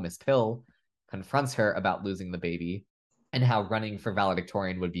principal, Miss Pill, confronts her about losing the baby and how running for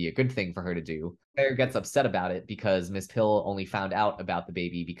valedictorian would be a good thing for her to do, Claire gets upset about it because Miss Pill only found out about the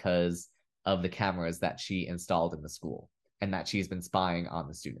baby because of the cameras that she installed in the school and that she's been spying on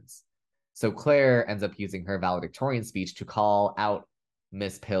the students. So Claire ends up using her valedictorian speech to call out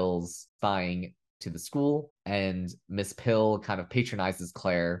Miss Pill's spying to the school, and Miss Pill kind of patronizes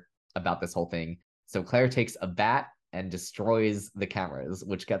Claire about this whole thing. So Claire takes a bat and destroys the cameras,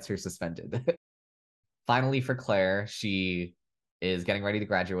 which gets her suspended. Finally, for Claire, she is getting ready to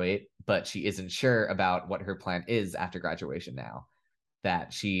graduate, but she isn't sure about what her plan is after graduation now.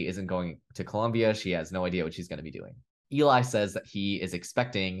 That she isn't going to Columbia. She has no idea what she's going to be doing. Eli says that he is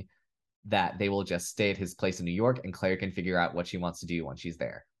expecting that they will just stay at his place in New York and Claire can figure out what she wants to do once she's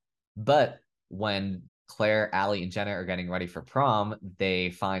there. But when Claire, Allie, and Jenna are getting ready for prom,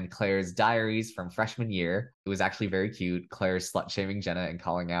 they find Claire's diaries from freshman year. It was actually very cute. Claire slut shaming Jenna and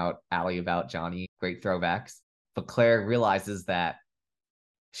calling out Allie about Johnny. Great throwbacks. But Claire realizes that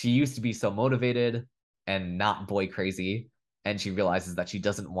she used to be so motivated and not boy crazy. And she realizes that she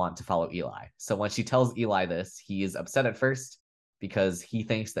doesn't want to follow Eli. So when she tells Eli this, he is upset at first, because he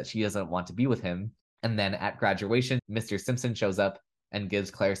thinks that she doesn't want to be with him. And then at graduation, Mr. Simpson shows up and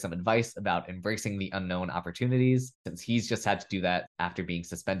gives Claire some advice about embracing the unknown opportunities, since he's just had to do that after being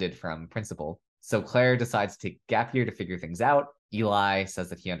suspended from principal. So Claire decides to take gap year to figure things out. Eli says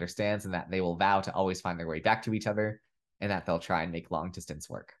that he understands and that they will vow to always find their way back to each other and that they'll try and make long distance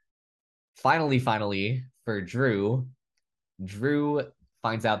work. Finally, for Drew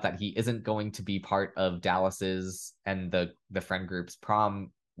finds out that he isn't going to be part of Dallas's and the friend group's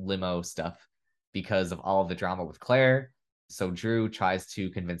prom limo stuff because of all of the drama with Claire. So Drew tries to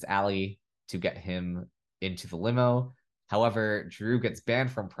convince Alli to get him into the limo. However, Drew gets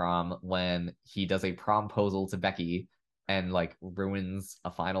banned from prom when he does a promposal to Becky and like ruins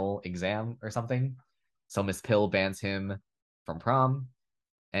a final exam or something. So Miss Pill bans him from prom,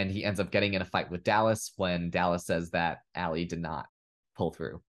 and he ends up getting in a fight with Dallas when Dallas says that Alli did not pull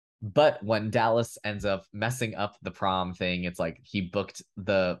through. But when Dallas ends up messing up the prom thing, it's like he booked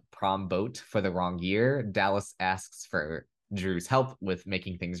the prom boat for the wrong year. Dallas asks for Drew's help with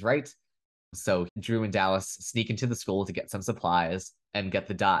making things right. So Drew and Dallas sneak into the school to get some supplies and get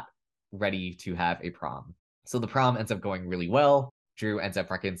the dot ready to have a prom. So the prom ends up going really well. Drew ends up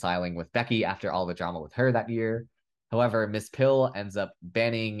reconciling with Becky after all the drama with her that year. However, Miss Pill ends up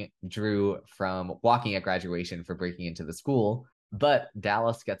banning Drew from walking at graduation for breaking into the school. But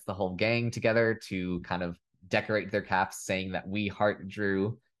Dallas gets the whole gang together to kind of decorate their caps, saying that we heart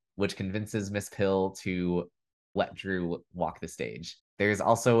Drew, which convinces Miss Pill to let Drew walk the stage. There's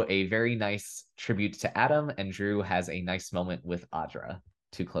also a very nice tribute to Adam, and Drew has a nice moment with Audra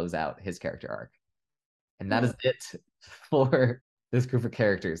to close out his character arc. And that is it for this group of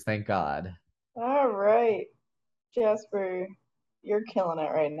characters. Thank God. All right, Jasper, you're killing it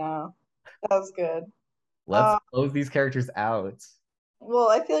right now. That was good. Let's close these characters out. Well,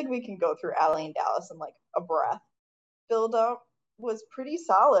 I feel like we can go through Alli and Dallas in like a breath. Build up was pretty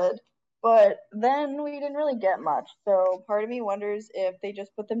solid, but then we didn't really get much. So part of me wonders if they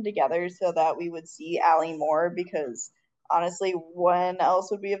just put them together so that we would see Alli more, because honestly, when else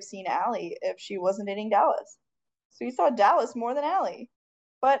would we have seen Alli if she wasn't dating Dallas? So we saw Dallas more than Alli.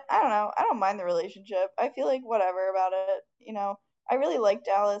 But I don't know. I don't mind the relationship. I feel like whatever about it. I really like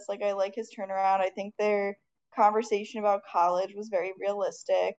Dallas. Like, I like his turnaround. I think their conversation about college was very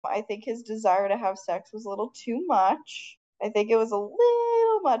realistic. I think his desire to have sex was a little too much. I think it was a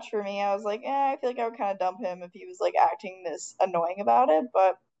little much for me. I was like, I feel like I would kind of dump him if he was like acting this annoying about it.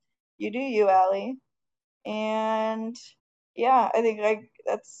 But you do you, Alli. And yeah, I think I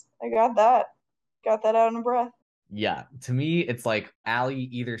got that out in a breath. Yeah, to me, it's like Alli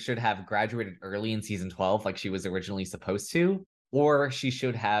either should have graduated early in season 12, like she was originally supposed to, or she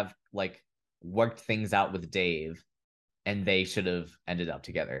should have like worked things out with Dave and they should have ended up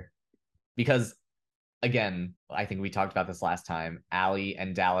together. Because again, I think we talked about this last time. Alli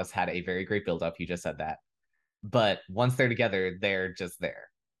and Dallas had a very great buildup. You just said that. But once they're together, they're just there.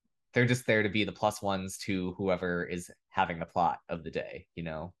 They're just there to be the plus ones to whoever is having the plot of the day, you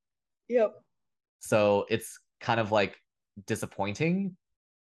know? Yep. So it's kind of like disappointing.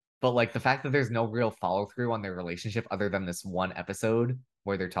 But like the fact that there's no real follow through on their relationship other than this one episode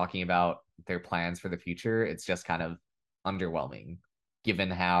where they're talking about their plans for the future, it's just kind of underwhelming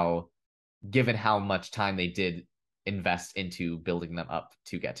given how much time they did invest into building them up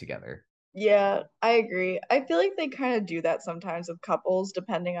to get together. Yeah, I agree. I feel like they kind of do that sometimes with couples,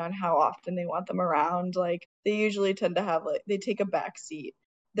 depending on how often they want them around. Like, they usually tend to have, like, they take a back seat.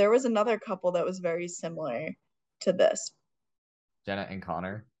 There was another couple that was very similar to this. Jenna and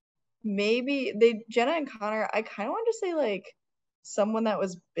Connor? Jenna and Connor, I kind of want to say, like, someone that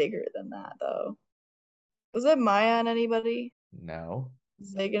was bigger than that, though. Was it Maya and anybody? No.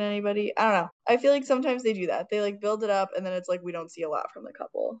 Zig and anybody? I don't know. I feel like sometimes they do that. They like build it up and then it's like we don't see a lot from the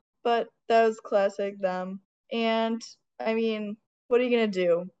couple. But that was classic them. And I mean, what are you gonna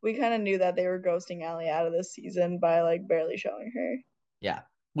do? We kind of knew that they were ghosting Alli out of this season by like barely showing her. Yeah.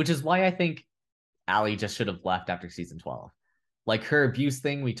 Which is why I think Alli just should have left after season 12. Like her abuse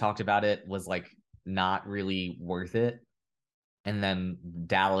thing, we talked about it, was like not really worth it. And then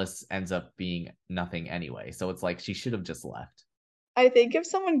Dallas ends up being nothing anyway. So it's like she should have just left. I think if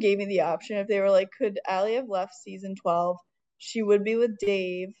someone gave me the option, if they were like, could Alli have left season 12? She would be with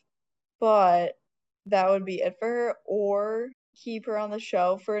Dave, but that would be it for her, or keep her on the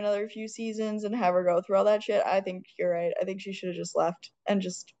show for another few seasons and have her go through all that shit. I think you're right. I think she should have just left and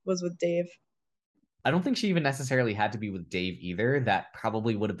just was with Dave. I don't think she even necessarily had to be with Dave either. That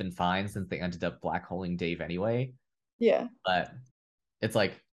probably would have been fine since they ended up black holing Dave anyway. Yeah. But it's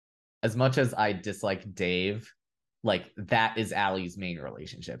like, as much as I dislike Dave, like that is Alli's main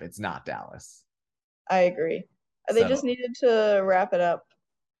relationship. It's not Dallas. I agree. They just So needed to wrap it up,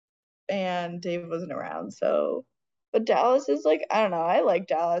 and Dave wasn't around. So, but Dallas is like, I don't know. I like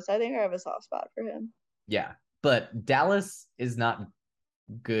Dallas. I think I have a soft spot for him. yeah, but Dallas is not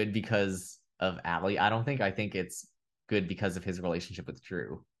good because of Alli. I don't think. I think it's good because of his relationship with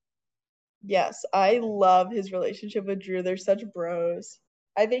Drew. Yes, I love his relationship with Drew. They're such bros.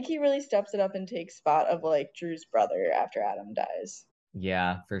 I think he really steps it up and takes spot of like Drew's brother after Adam dies.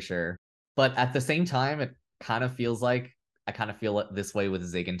 Yeah, for sure. But at the same time, it kind of feels like I kind of feel it this way with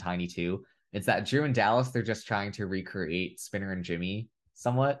Zig and Tiny too. It's that Drew and Dallas, they're just trying to recreate Spinner and Jimmy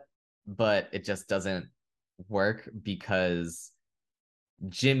somewhat, but it just doesn't work because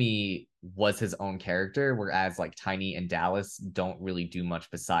Jimmy was his own character, whereas like Tiny and Dallas don't really do much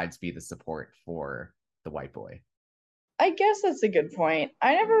besides be the support for the white boy. I guess that's a good point.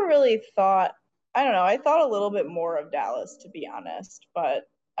 I never really thought, I don't know, I thought a little bit more of Dallas to be honest, but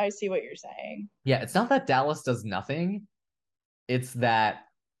I see what you're saying. Yeah, it's not that Dallas does nothing. It's that,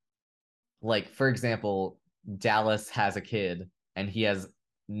 like, for example, Dallas has a kid and he has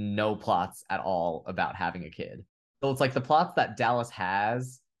no plots at all about having a kid. So it's like the plots that Dallas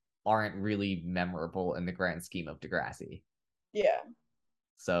has aren't really memorable in the grand scheme of Degrassi. Yeah.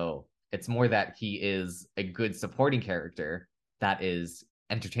 So it's more that he is a good supporting character that is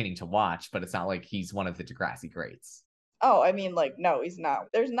entertaining to watch, but it's not like he's one of the Degrassi greats. Oh, I mean, like, no, he's not.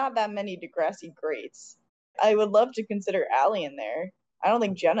 There's not that many Degrassi greats. I would love to consider Alli in there. I don't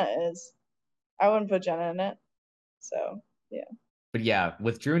think Jenna is. I wouldn't put Jenna in it. So, yeah. But yeah,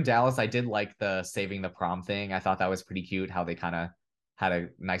 with Drew and Dallas, I did like the saving the prom thing. I thought that was pretty cute how they kind of had a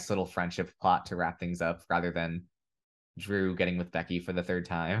nice little friendship plot to wrap things up rather than Drew getting with Becky for the third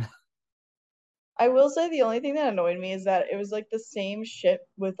time. I will say the only thing that annoyed me is that it was like the same shit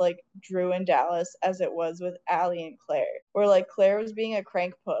with like Drew and Dallas as it was with Alli and Clare, where like Clare was being a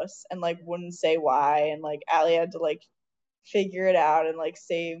crank puss and like wouldn't say why, and like Alli had to like figure it out and like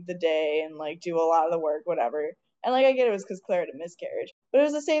save the day and like do a lot of the work, whatever. And like I get it was because Claire had a miscarriage, but it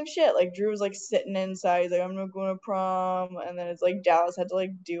was the same shit. Like Drew was like sitting inside, he's like, I'm not going to prom, and then it's like Dallas had to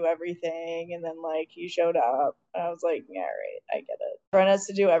like do everything, and then like he showed up, and I was like, yeah, right, I get it. Brent has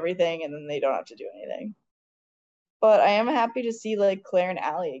to do everything, and then they don't have to do anything. But I am happy to see like Claire and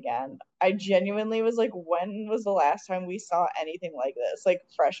Alli again. I genuinely was like, when was the last time we saw anything like this? Like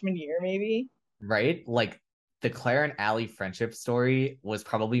freshman year, maybe? Right? Like the Claire and Allie friendship story was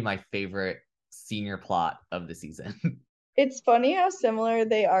probably my favorite senior plot of the season. It's funny how similar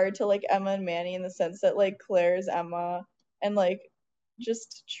they are to like Emma and Manny in the sense that like Claire's Emma and like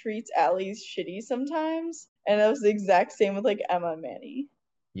just treats Allie's shitty sometimes. And it was the exact same with like Emma and Manny.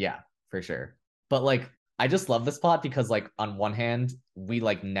 Yeah, for sure. But like I just love this plot because like on one hand, we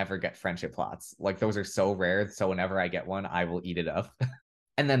like never get friendship plots. Like those are so rare, so whenever I get one, I will eat it up.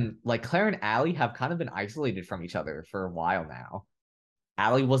 And then like Claire and Allie have kind of been isolated from each other for a while now.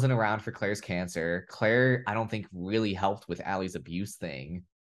 Allie wasn't around for Claire's cancer. Claire, I don't think really helped with Allie's abuse thing.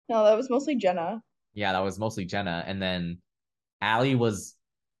 No, that was mostly Jenna. Yeah, that was mostly Jenna. And then Allie was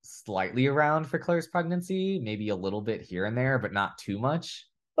slightly around for Claire's pregnancy, maybe a little bit here and there, but not too much.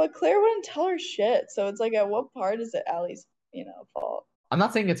 But Claire wouldn't tell her shit. So it's like at what part is it Allie's, fault? I'm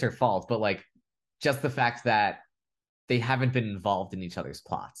not saying it's her fault, but like just the fact that they haven't been involved in each other's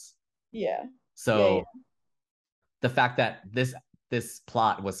plots. Yeah. Yeah, So yeah. the fact that this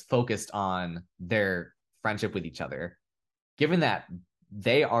plot was focused on their friendship with each other, given that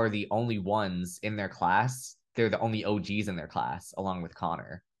they are the only ones in their class, they're the only OGs in their class, along with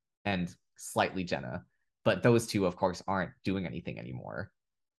Connor and slightly Jenna. But those two, of course, aren't doing anything anymore.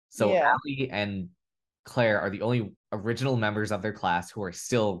 So Yeah. Allie and Claire are the only original members of their class who are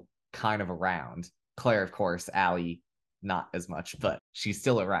still kind of around. Claire, of course, Allie, not as much, but she's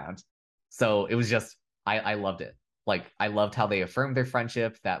still around. So it was just, I loved it. Like, I loved how they affirmed their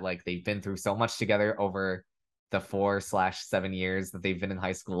friendship, that like they've been through so much together over the 4/7 years that they've been in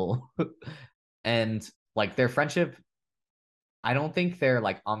high school. And like their friendship, I don't think they're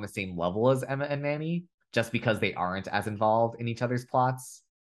like on the same level as Emma and Manny, just because they aren't as involved in each other's plots.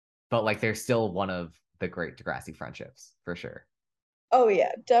 But like they're still one of the great Degrassi friendships for sure. Oh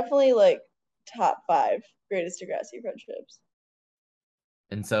yeah. Definitely like top five greatest Degrassi friendships.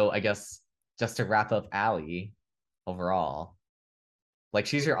 And so I guess just to wrap up Allie overall, like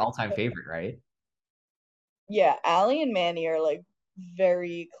she's your all-time favorite, right? Yeah, Allie and Manny are like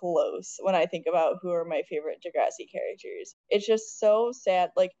very close when I think about who are my favorite Degrassi characters. It's just so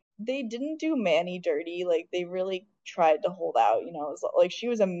sad. Like they didn't do Manny dirty. Like they really tried to hold out, It was, like she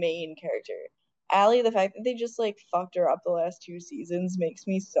was a main character. Alli, the fact that they just like fucked her up the last two seasons makes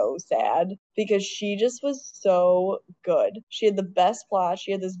me so sad because she just was so good. She had the best plot.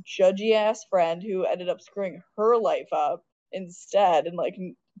 She had this judgy ass friend who ended up screwing her life up instead. And like,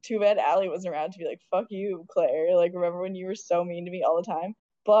 too bad Alli wasn't around to be like, fuck you, Claire. Like, remember when you were so mean to me all the time?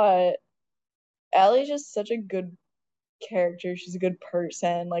 But Allie's just such a good character. She's a good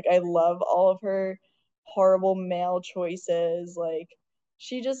person. Like I love all of her horrible male choices. Like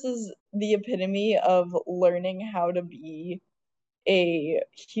she just is the epitome of learning how to be a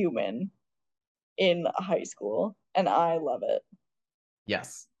human in high school, and I love it.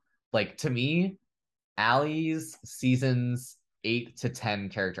 Yes. Like to me, Allie's seasons 8 to 10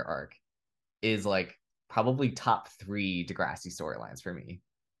 character arc is like probably top 3 Degrassi storylines for me.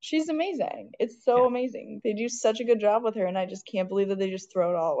 She's amazing. It's so Yeah. amazing. They do such a good job with her, and I just can't believe that they just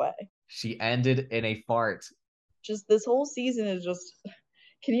throw it all away. She ended in a fart. Just this whole season is just.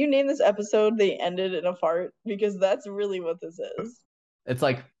 Can you name this episode they ended in a fart? Because that's really what this is. It's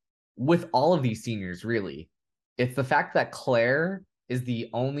like with all of these seniors, really, it's the fact that Claire is the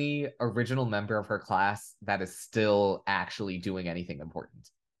only original member of her class that is still actually doing anything important.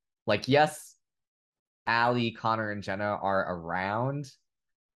 Like, yes, Alli, Connor, and Jenna are around,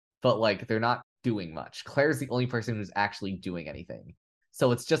 but like they're not doing much. Claire's the only person who's actually doing anything.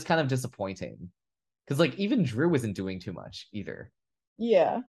 So it's just kind of disappointing. Because like even Drew isn't doing too much either.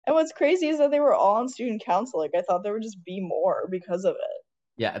 Yeah. And what's crazy is that they were all on student council. Like I thought there would just be more because of it.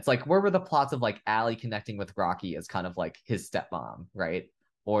 Yeah, it's like where were the plots of like Alli connecting with Rocky as kind of like his stepmom, right?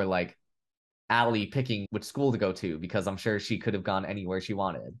 Or like Alli picking which school to go to because I'm sure she could have gone anywhere she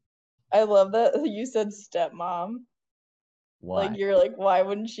wanted. I love that you said stepmom. Like Why? you're like, why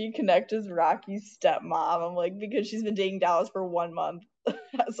wouldn't she connect as Rocky's stepmom? I'm like, because she's been dating Dallas for 1 month.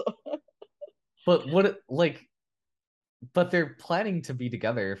 So, But what like but they're planning to be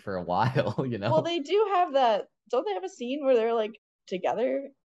together for a while, you well, know? they do have that. Don't they have a scene where they're like together?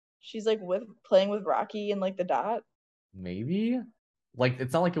 She's like with playing with Rocky and like the dot. Maybe? Like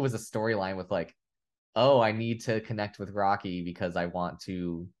it's not like it was a storyline with like, oh, I need to connect with Rocky because I want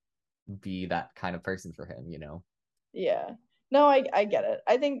to be that kind of person for him, you know? Yeah. No, I get it.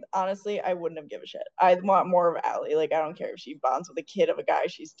 I think honestly, I wouldn't have give a shit. I want more of Allie. Like, I don't care if she bonds with a kid of a guy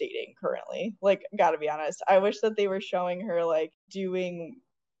she's dating currently. Like, gotta be honest. I wish that they were showing her like doing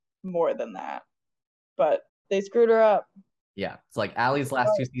more than that, but they screwed her up. Yeah. It's like Allie's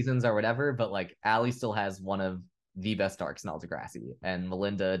last 2 seasons or whatever, but like Allie still has one of the best arcs in all Degrassi, and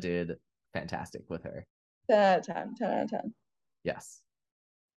Melinda did fantastic with her. 10 out of 10. 10 out of 10. Yes.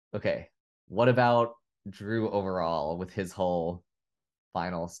 Okay. What about Drew overall with his whole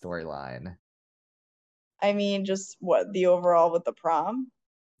final storyline? I mean, just what the overall with the prom?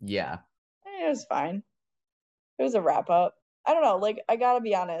 Yeah. It was fine. It was a wrap up. I don't know. Like, I gotta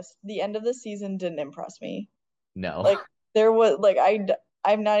be honest. The end of the season didn't impress me. No. Like there was like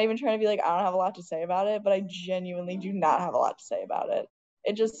I'm not even trying to be like I don't have a lot to say about it, but I genuinely do not have a lot to say about it.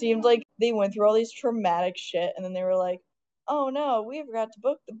 It just seemed like they went through all these traumatic shit and then they were like, "Oh no, we forgot to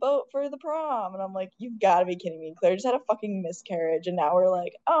book the boat for the prom." And I'm like, "You've got to be kidding me. Claire just had a fucking miscarriage and now we're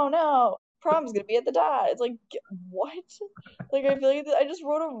like, "Oh no, prom's going to be at the dot." It's like, what? Like I feel like I just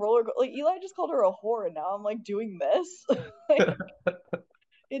wrote a like Eli just called her a whore and now I'm like doing this. Like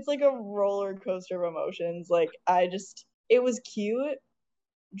it's like a roller coaster of emotions. Like it was cute.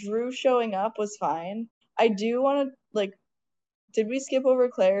 Drew showing up was fine. I do want to like, did we skip over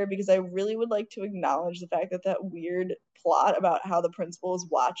Claire? Because I really would like to acknowledge the fact that that weird plot about how the principal is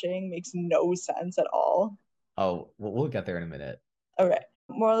watching makes no sense at all. Oh, we'll get there in a minute. Okay.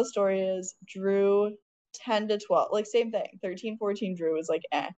 Moral of the story is Drew 10 to 12, like same thing. 13, 14 Drew is like,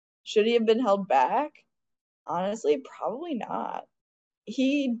 eh. Should he have been held back? Honestly, probably not.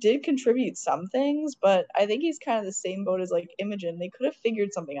 He did contribute some things, but I think he's kind of the same boat as like Imogen. They could have figured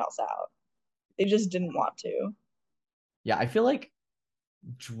something else out. They just didn't want to. Yeah, I feel like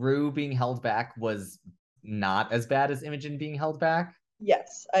Drew being held back was not as bad as Imogen being held back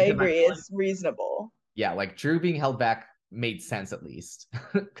Yes, I because I agree. feel like It's reasonable. yeah, like Drew being held back made sense at least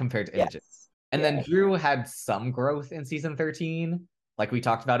compared to Imogen. Yes. And then Yeah. Drew had some growth in season 13. Like we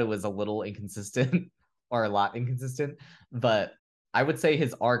talked about, it was a little inconsistent or a lot inconsistent. But I would say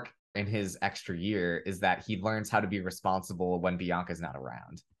his arc in his extra year is that he learns how to be responsible when Bianca's not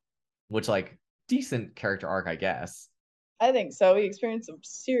around, which, like, decent character arc, I guess. I think so. He experienced some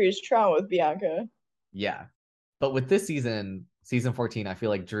serious trauma with Bianca. Yeah. But with this season, season 14, I feel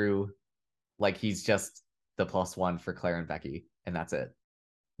like Drew, like, he's just the plus one for Claire and Becky, and that's it,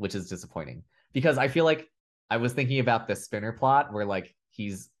 which is disappointing because I feel like I was thinking about the spinner plot where like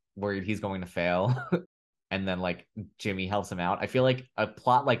he's worried he's going to fail and then like Jimmy helps him out. I feel like a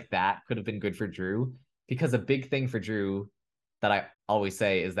plot like that could have been good for Drew because a big thing for Drew that I always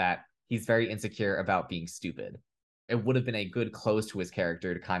say is that he's very insecure about being stupid. It would have been a good close to his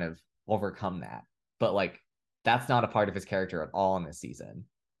character to kind of overcome that. But like that's not a part of his character at all in this season.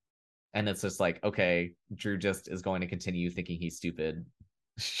 And it's just like, okay, Drew just is going to continue thinking he's stupid.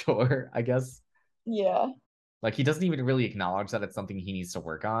 Sure, I guess. Yeah. Like he doesn't even really acknowledge that it's something he needs to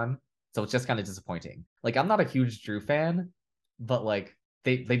work on. So it's just kind of disappointing. Like I'm not a huge Drew fan, but like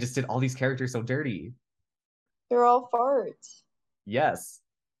they just did all these characters so dirty. They're all farts. Yes.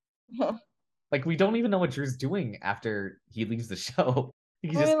 Like we don't even know what Drew's doing after he leaves the show. He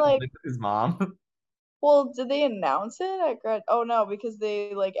I just mean, goes like, live with his mom. well, did they announce it at grad? Oh no, because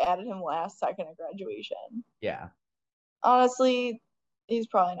they like added him last second at graduation. Yeah. Honestly, he's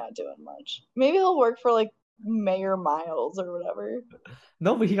probably not doing much. Maybe he'll work for like Mayor Miles or whatever.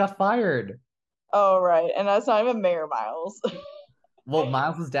 No, but he got fired. Oh right, and that's not even Mayor Miles. Well,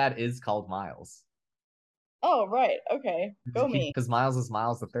 Miles's dad is called Miles. Oh right, okay, go me. Because Miles is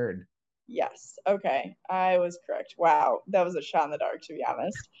Miles the third. Yes, okay, I was correct. Wow, that was a shot in the dark to be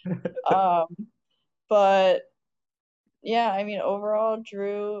honest. Um, but yeah, I mean, overall,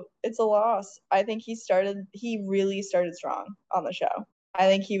 Drew, it's a loss. I think he really started strong on the show. I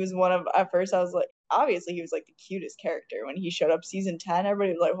think he was one of, at first, I was like, obviously, he was like the cutest character. When he showed up season 10,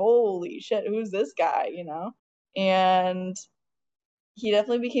 everybody was like, holy shit, who's this guy, you know? And he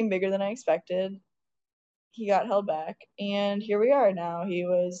definitely became bigger than I expected. He got held back, and here we are now. He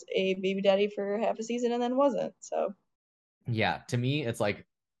was a baby daddy for half a season and then wasn't. So, Yeah, to me, it's like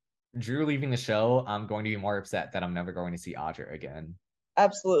Drew leaving the show, I'm going to be more upset that I'm never going to see Audra again.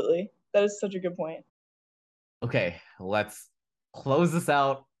 absolutely. That is such a good point. Okay, let's close this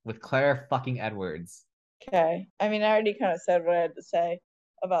out with Claire fucking Edwards. Okay. I mean, I already kind of said what I had to say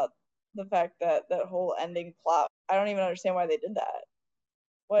about the fact that that whole ending plot. I don't even understand why they did that.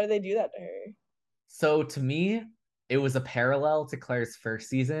 Why did they do that to her? So to me, it was a parallel to Claire's first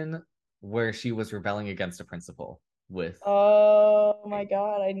season where she was rebelling against a principal with. Oh my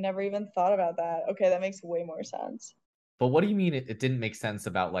God, I never even thought about that. Okay, that makes way more sense. But what do you mean it didn't make sense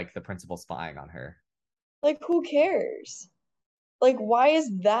about like the principal spying on her? Like, who cares? Like, why is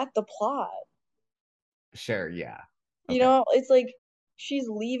that the plot? Sure, yeah. You Okay. know, it's like she's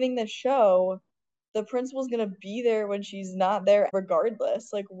leaving the show. The principal's gonna be there when she's not there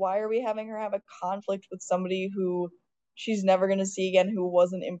regardless. Like, why are we having her have a conflict with somebody who she's never gonna see again who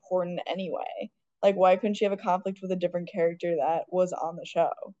wasn't important anyway? Like, why couldn't she have a conflict with a different character that was on the show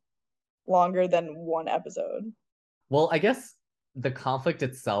longer than one episode? Well, I guess the conflict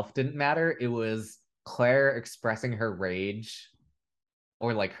itself didn't matter. It was Claire expressing her rage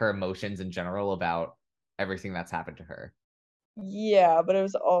or like her emotions in general about everything that's happened to her. Yeah, but it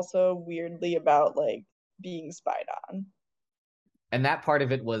was also weirdly about like being spied on. And that part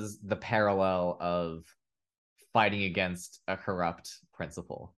of it was the parallel of fighting against a corrupt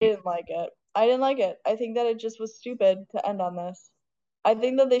principal. I didn't like it. I didn't like it. I think that it just was stupid to end on this. I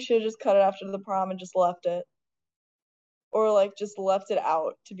think that they should have just cut it after the prom and just left it. Or like just left it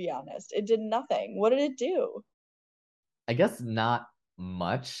out, to be honest. It did nothing. What did it do? I guess not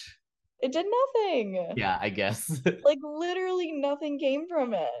much. It did nothing. Yeah, I guess. Like literally nothing came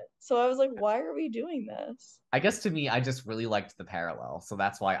from it. So I was like, why are we doing this? I guess to me, I just really liked the parallel, so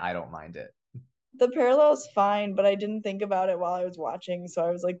that's why I don't mind it. The parallel's fine, but I didn't think about it while I was watching, so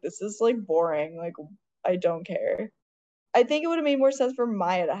I was like, this is like boring. Like I don't care. I think it would have made more sense for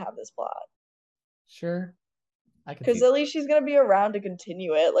Maya to have this plot. Sure, I can Because see. at least she's gonna be around to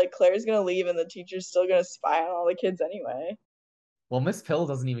continue it. Like Claire's gonna leave and the teacher's still gonna spy on all the kids anyway. Well, Miss Pill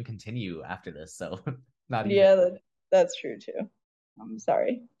doesn't even continue after this, so not even. Yeah, that's true too. I'm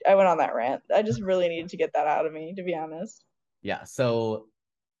sorry. I went on that rant. I just really needed to get that out of me, to be honest. Yeah, so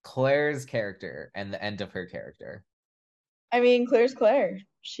Claire's character and the end of her character. I mean, Claire's Claire.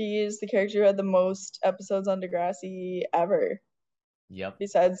 She is the character who had the most episodes on Degrassi ever, Yep.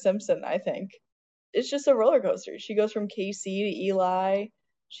 besides Simpson, I think. It's just a roller coaster. She goes from KC to Eli.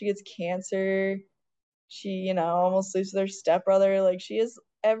 She gets cancer. She, almost sleeps with her stepbrother. Like, she has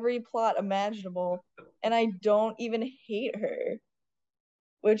every plot imaginable. And I don't even hate her,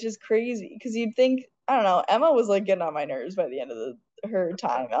 which is crazy. Because you'd think, I don't know, Emma was like getting on my nerves by the end of her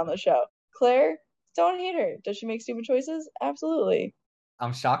time on the show. Claire, don't hate her. Does she make stupid choices? Absolutely.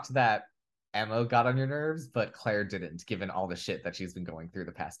 I'm shocked that Emma got on your nerves, but Claire didn't, given all the shit that she's been going through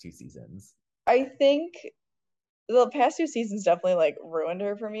the past two seasons. I think the past two seasons definitely like ruined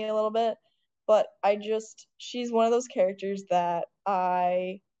her for me a little bit, but she's one of those characters that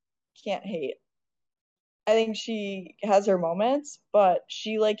I can't hate. I think she has her moments, but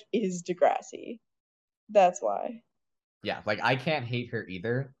she like is Degrassi. That's why. Yeah, like I can't hate her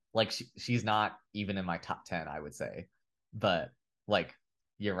either. Like she's not even in my top 10, I would say. But like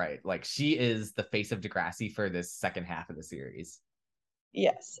you're right. Like she is the face of Degrassi for this second half of the series.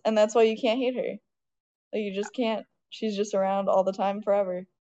 Yes. And that's why you can't hate her. Like you just can't. She's just around all the time forever.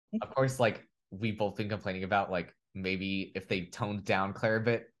 Of course, like we've both been complaining about like maybe if they toned down Claire a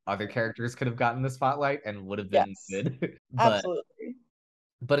bit, other characters could have gotten the spotlight and would have been Yes. good. Absolutely.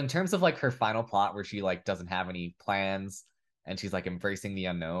 But in terms of like her final plot where she like doesn't have any plans and she's like embracing the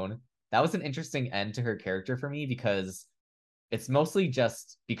unknown, that was an interesting end to her character for me because it's mostly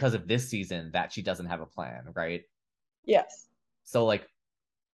just because of this season that she doesn't have a plan, right? Yes. So like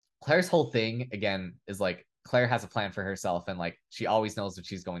Claire's whole thing again is like Claire has a plan for herself and like she always knows what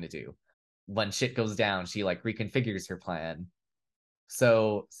she's going to do. When shit goes down, she like reconfigures her plan.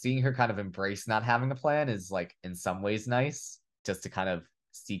 So seeing her kind of embrace not having a plan is like in some ways nice, just to kind of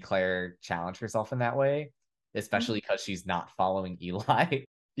see Claire challenge herself in that way, especially Mhm. because she's not following Eli.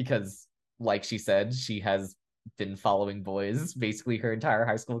 Because, like she said, she has been following boys basically her entire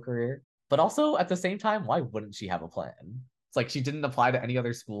high school career. But also at the same time, why wouldn't she have a plan? It's like she didn't apply to any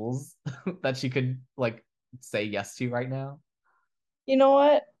other schools that she could like say yes to right now. You know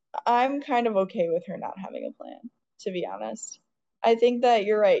what? I'm kind of okay with her not having a plan, to be honest. I think that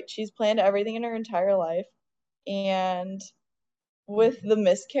you're right. She's planned everything in her entire life. And with the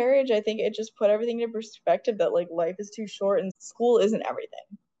miscarriage, I think it just put everything into perspective that like life is too short and school isn't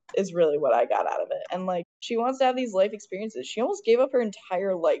everything, is really what I got out of it. And like she wants to have these life experiences. She almost gave up her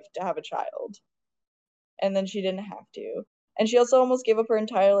entire life to have a child, and then she didn't have to. And she also almost gave up her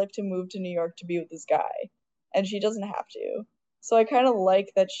entire life to move to New York to be with this guy, and she doesn't have to. So I kind of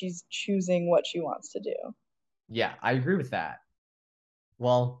like that she's choosing what she wants to do. Yeah, I agree with that.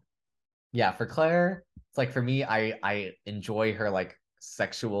 Well, yeah, for Claire, it's like for me, I enjoy her like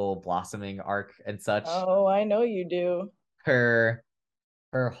sexual blossoming arc and such. Oh, I know you do. Her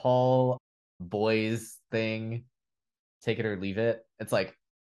her whole boys thing, take it or leave it. It's like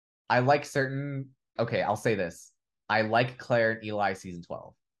I like certain okay, I'll say this. I like Claire and Eli season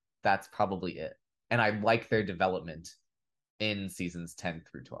 12. That's probably it. And I like their development in seasons 10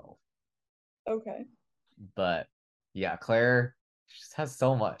 through 12. Okay. But yeah, Claire just has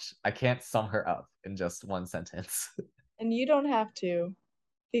so much. I can't sum her up in just one sentence. And you don't have to,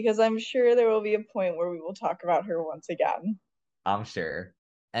 because I'm sure there will be a point where we will talk about her once again. I'm sure.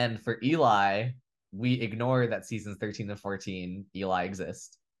 And for Eli, we ignore that seasons 13 and 14 Eli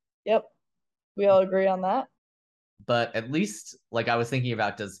exist. Yep, we all agree on that. But at least, like, I was thinking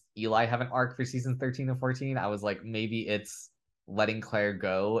about, does Eli have an arc for seasons 13 and 14? I was like, maybe it's letting Claire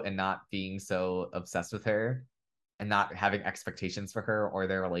go and not being so obsessed with her and not having expectations for her or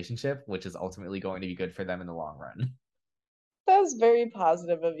their relationship, which is ultimately going to be good for them in the long run. That was very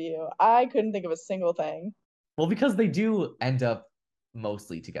positive of you. I couldn't think of a single thing. Well, because they do end up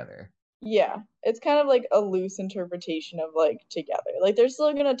mostly together. Yeah, it's kind of like a loose interpretation of like together. Like they're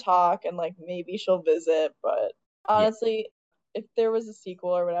still gonna talk and like maybe she'll visit, but Yeah. honestly, if there was a sequel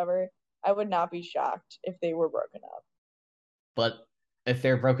or whatever, I would not be shocked if they were broken up. But if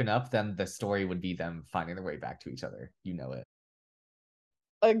they're broken up, then the story would be them finding their way back to each other. You know it.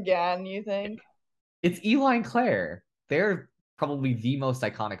 Again, you think? It's Eli and Claire. They're probably the most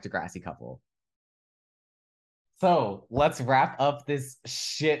iconic Degrassi couple. So let's wrap up this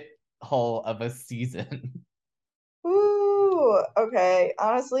shit hole of a season. Ooh, okay.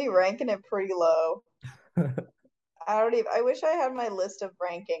 Honestly, ranking it pretty low. I don't even, I wish I had my list of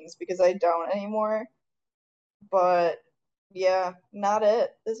rankings because I don't anymore. But yeah, not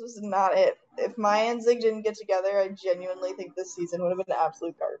it. This was not it. If Maya and Zig didn't get together, I genuinely think this season would have been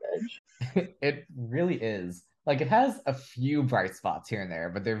absolute garbage. It really is. Like it has a few bright spots here and there,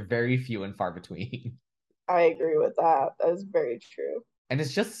 but they're very few and far between. I agree with that. That is very true. And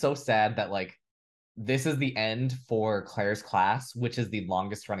it's just so sad that like this is the end for Claire's class, which is the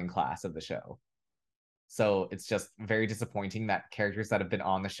longest running class of the show. So it's just very disappointing that characters that have been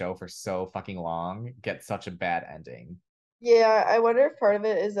on the show for so fucking long get such a bad ending. Yeah, I wonder if part of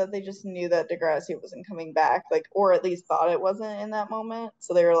it is that they just knew that Degrassi wasn't coming back, like, or at least thought it wasn't in that moment.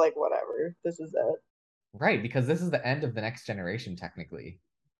 So they were like, whatever, this is it. Right, because this is the end of the next generation, technically.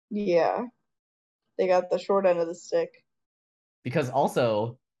 Yeah, they got the short end of the stick. Because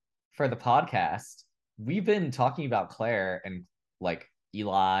also, for the podcast, we've been talking about Claire and like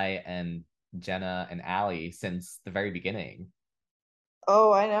Eli and Jenna and Alli since the very beginning.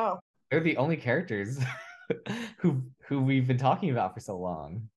 Oh, I know. They're the only characters who we've been talking about for so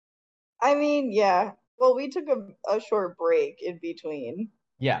long. I mean, yeah. Well, we took a short break in between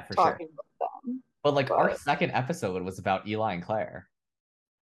Yeah, for sure. talking about them, But like our but second episode was about Eli and Claire.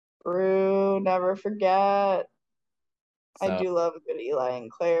 True, never forget. I So do love a good Eli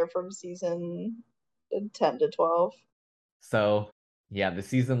and Claire from season 10 to 12. so yeah, the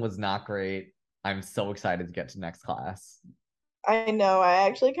season was not great. I'm so excited to get to next class. I know, I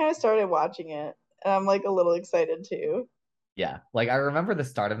actually kind of started watching it, and I'm like a little excited too. Yeah, like I remember the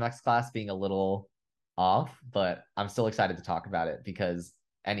start of next class being a little off, but I'm still excited to talk about it because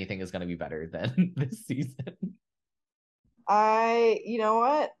anything is going to be better than this season. You know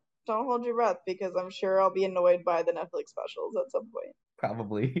what? Don't hold your breath because I'm sure I'll be annoyed by the Netflix specials at some point.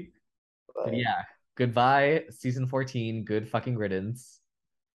 Probably. But But yeah, goodbye, season 14. Good fucking riddance.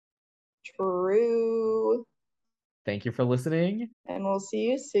 true. Thank you for listening. And we'll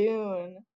see you soon.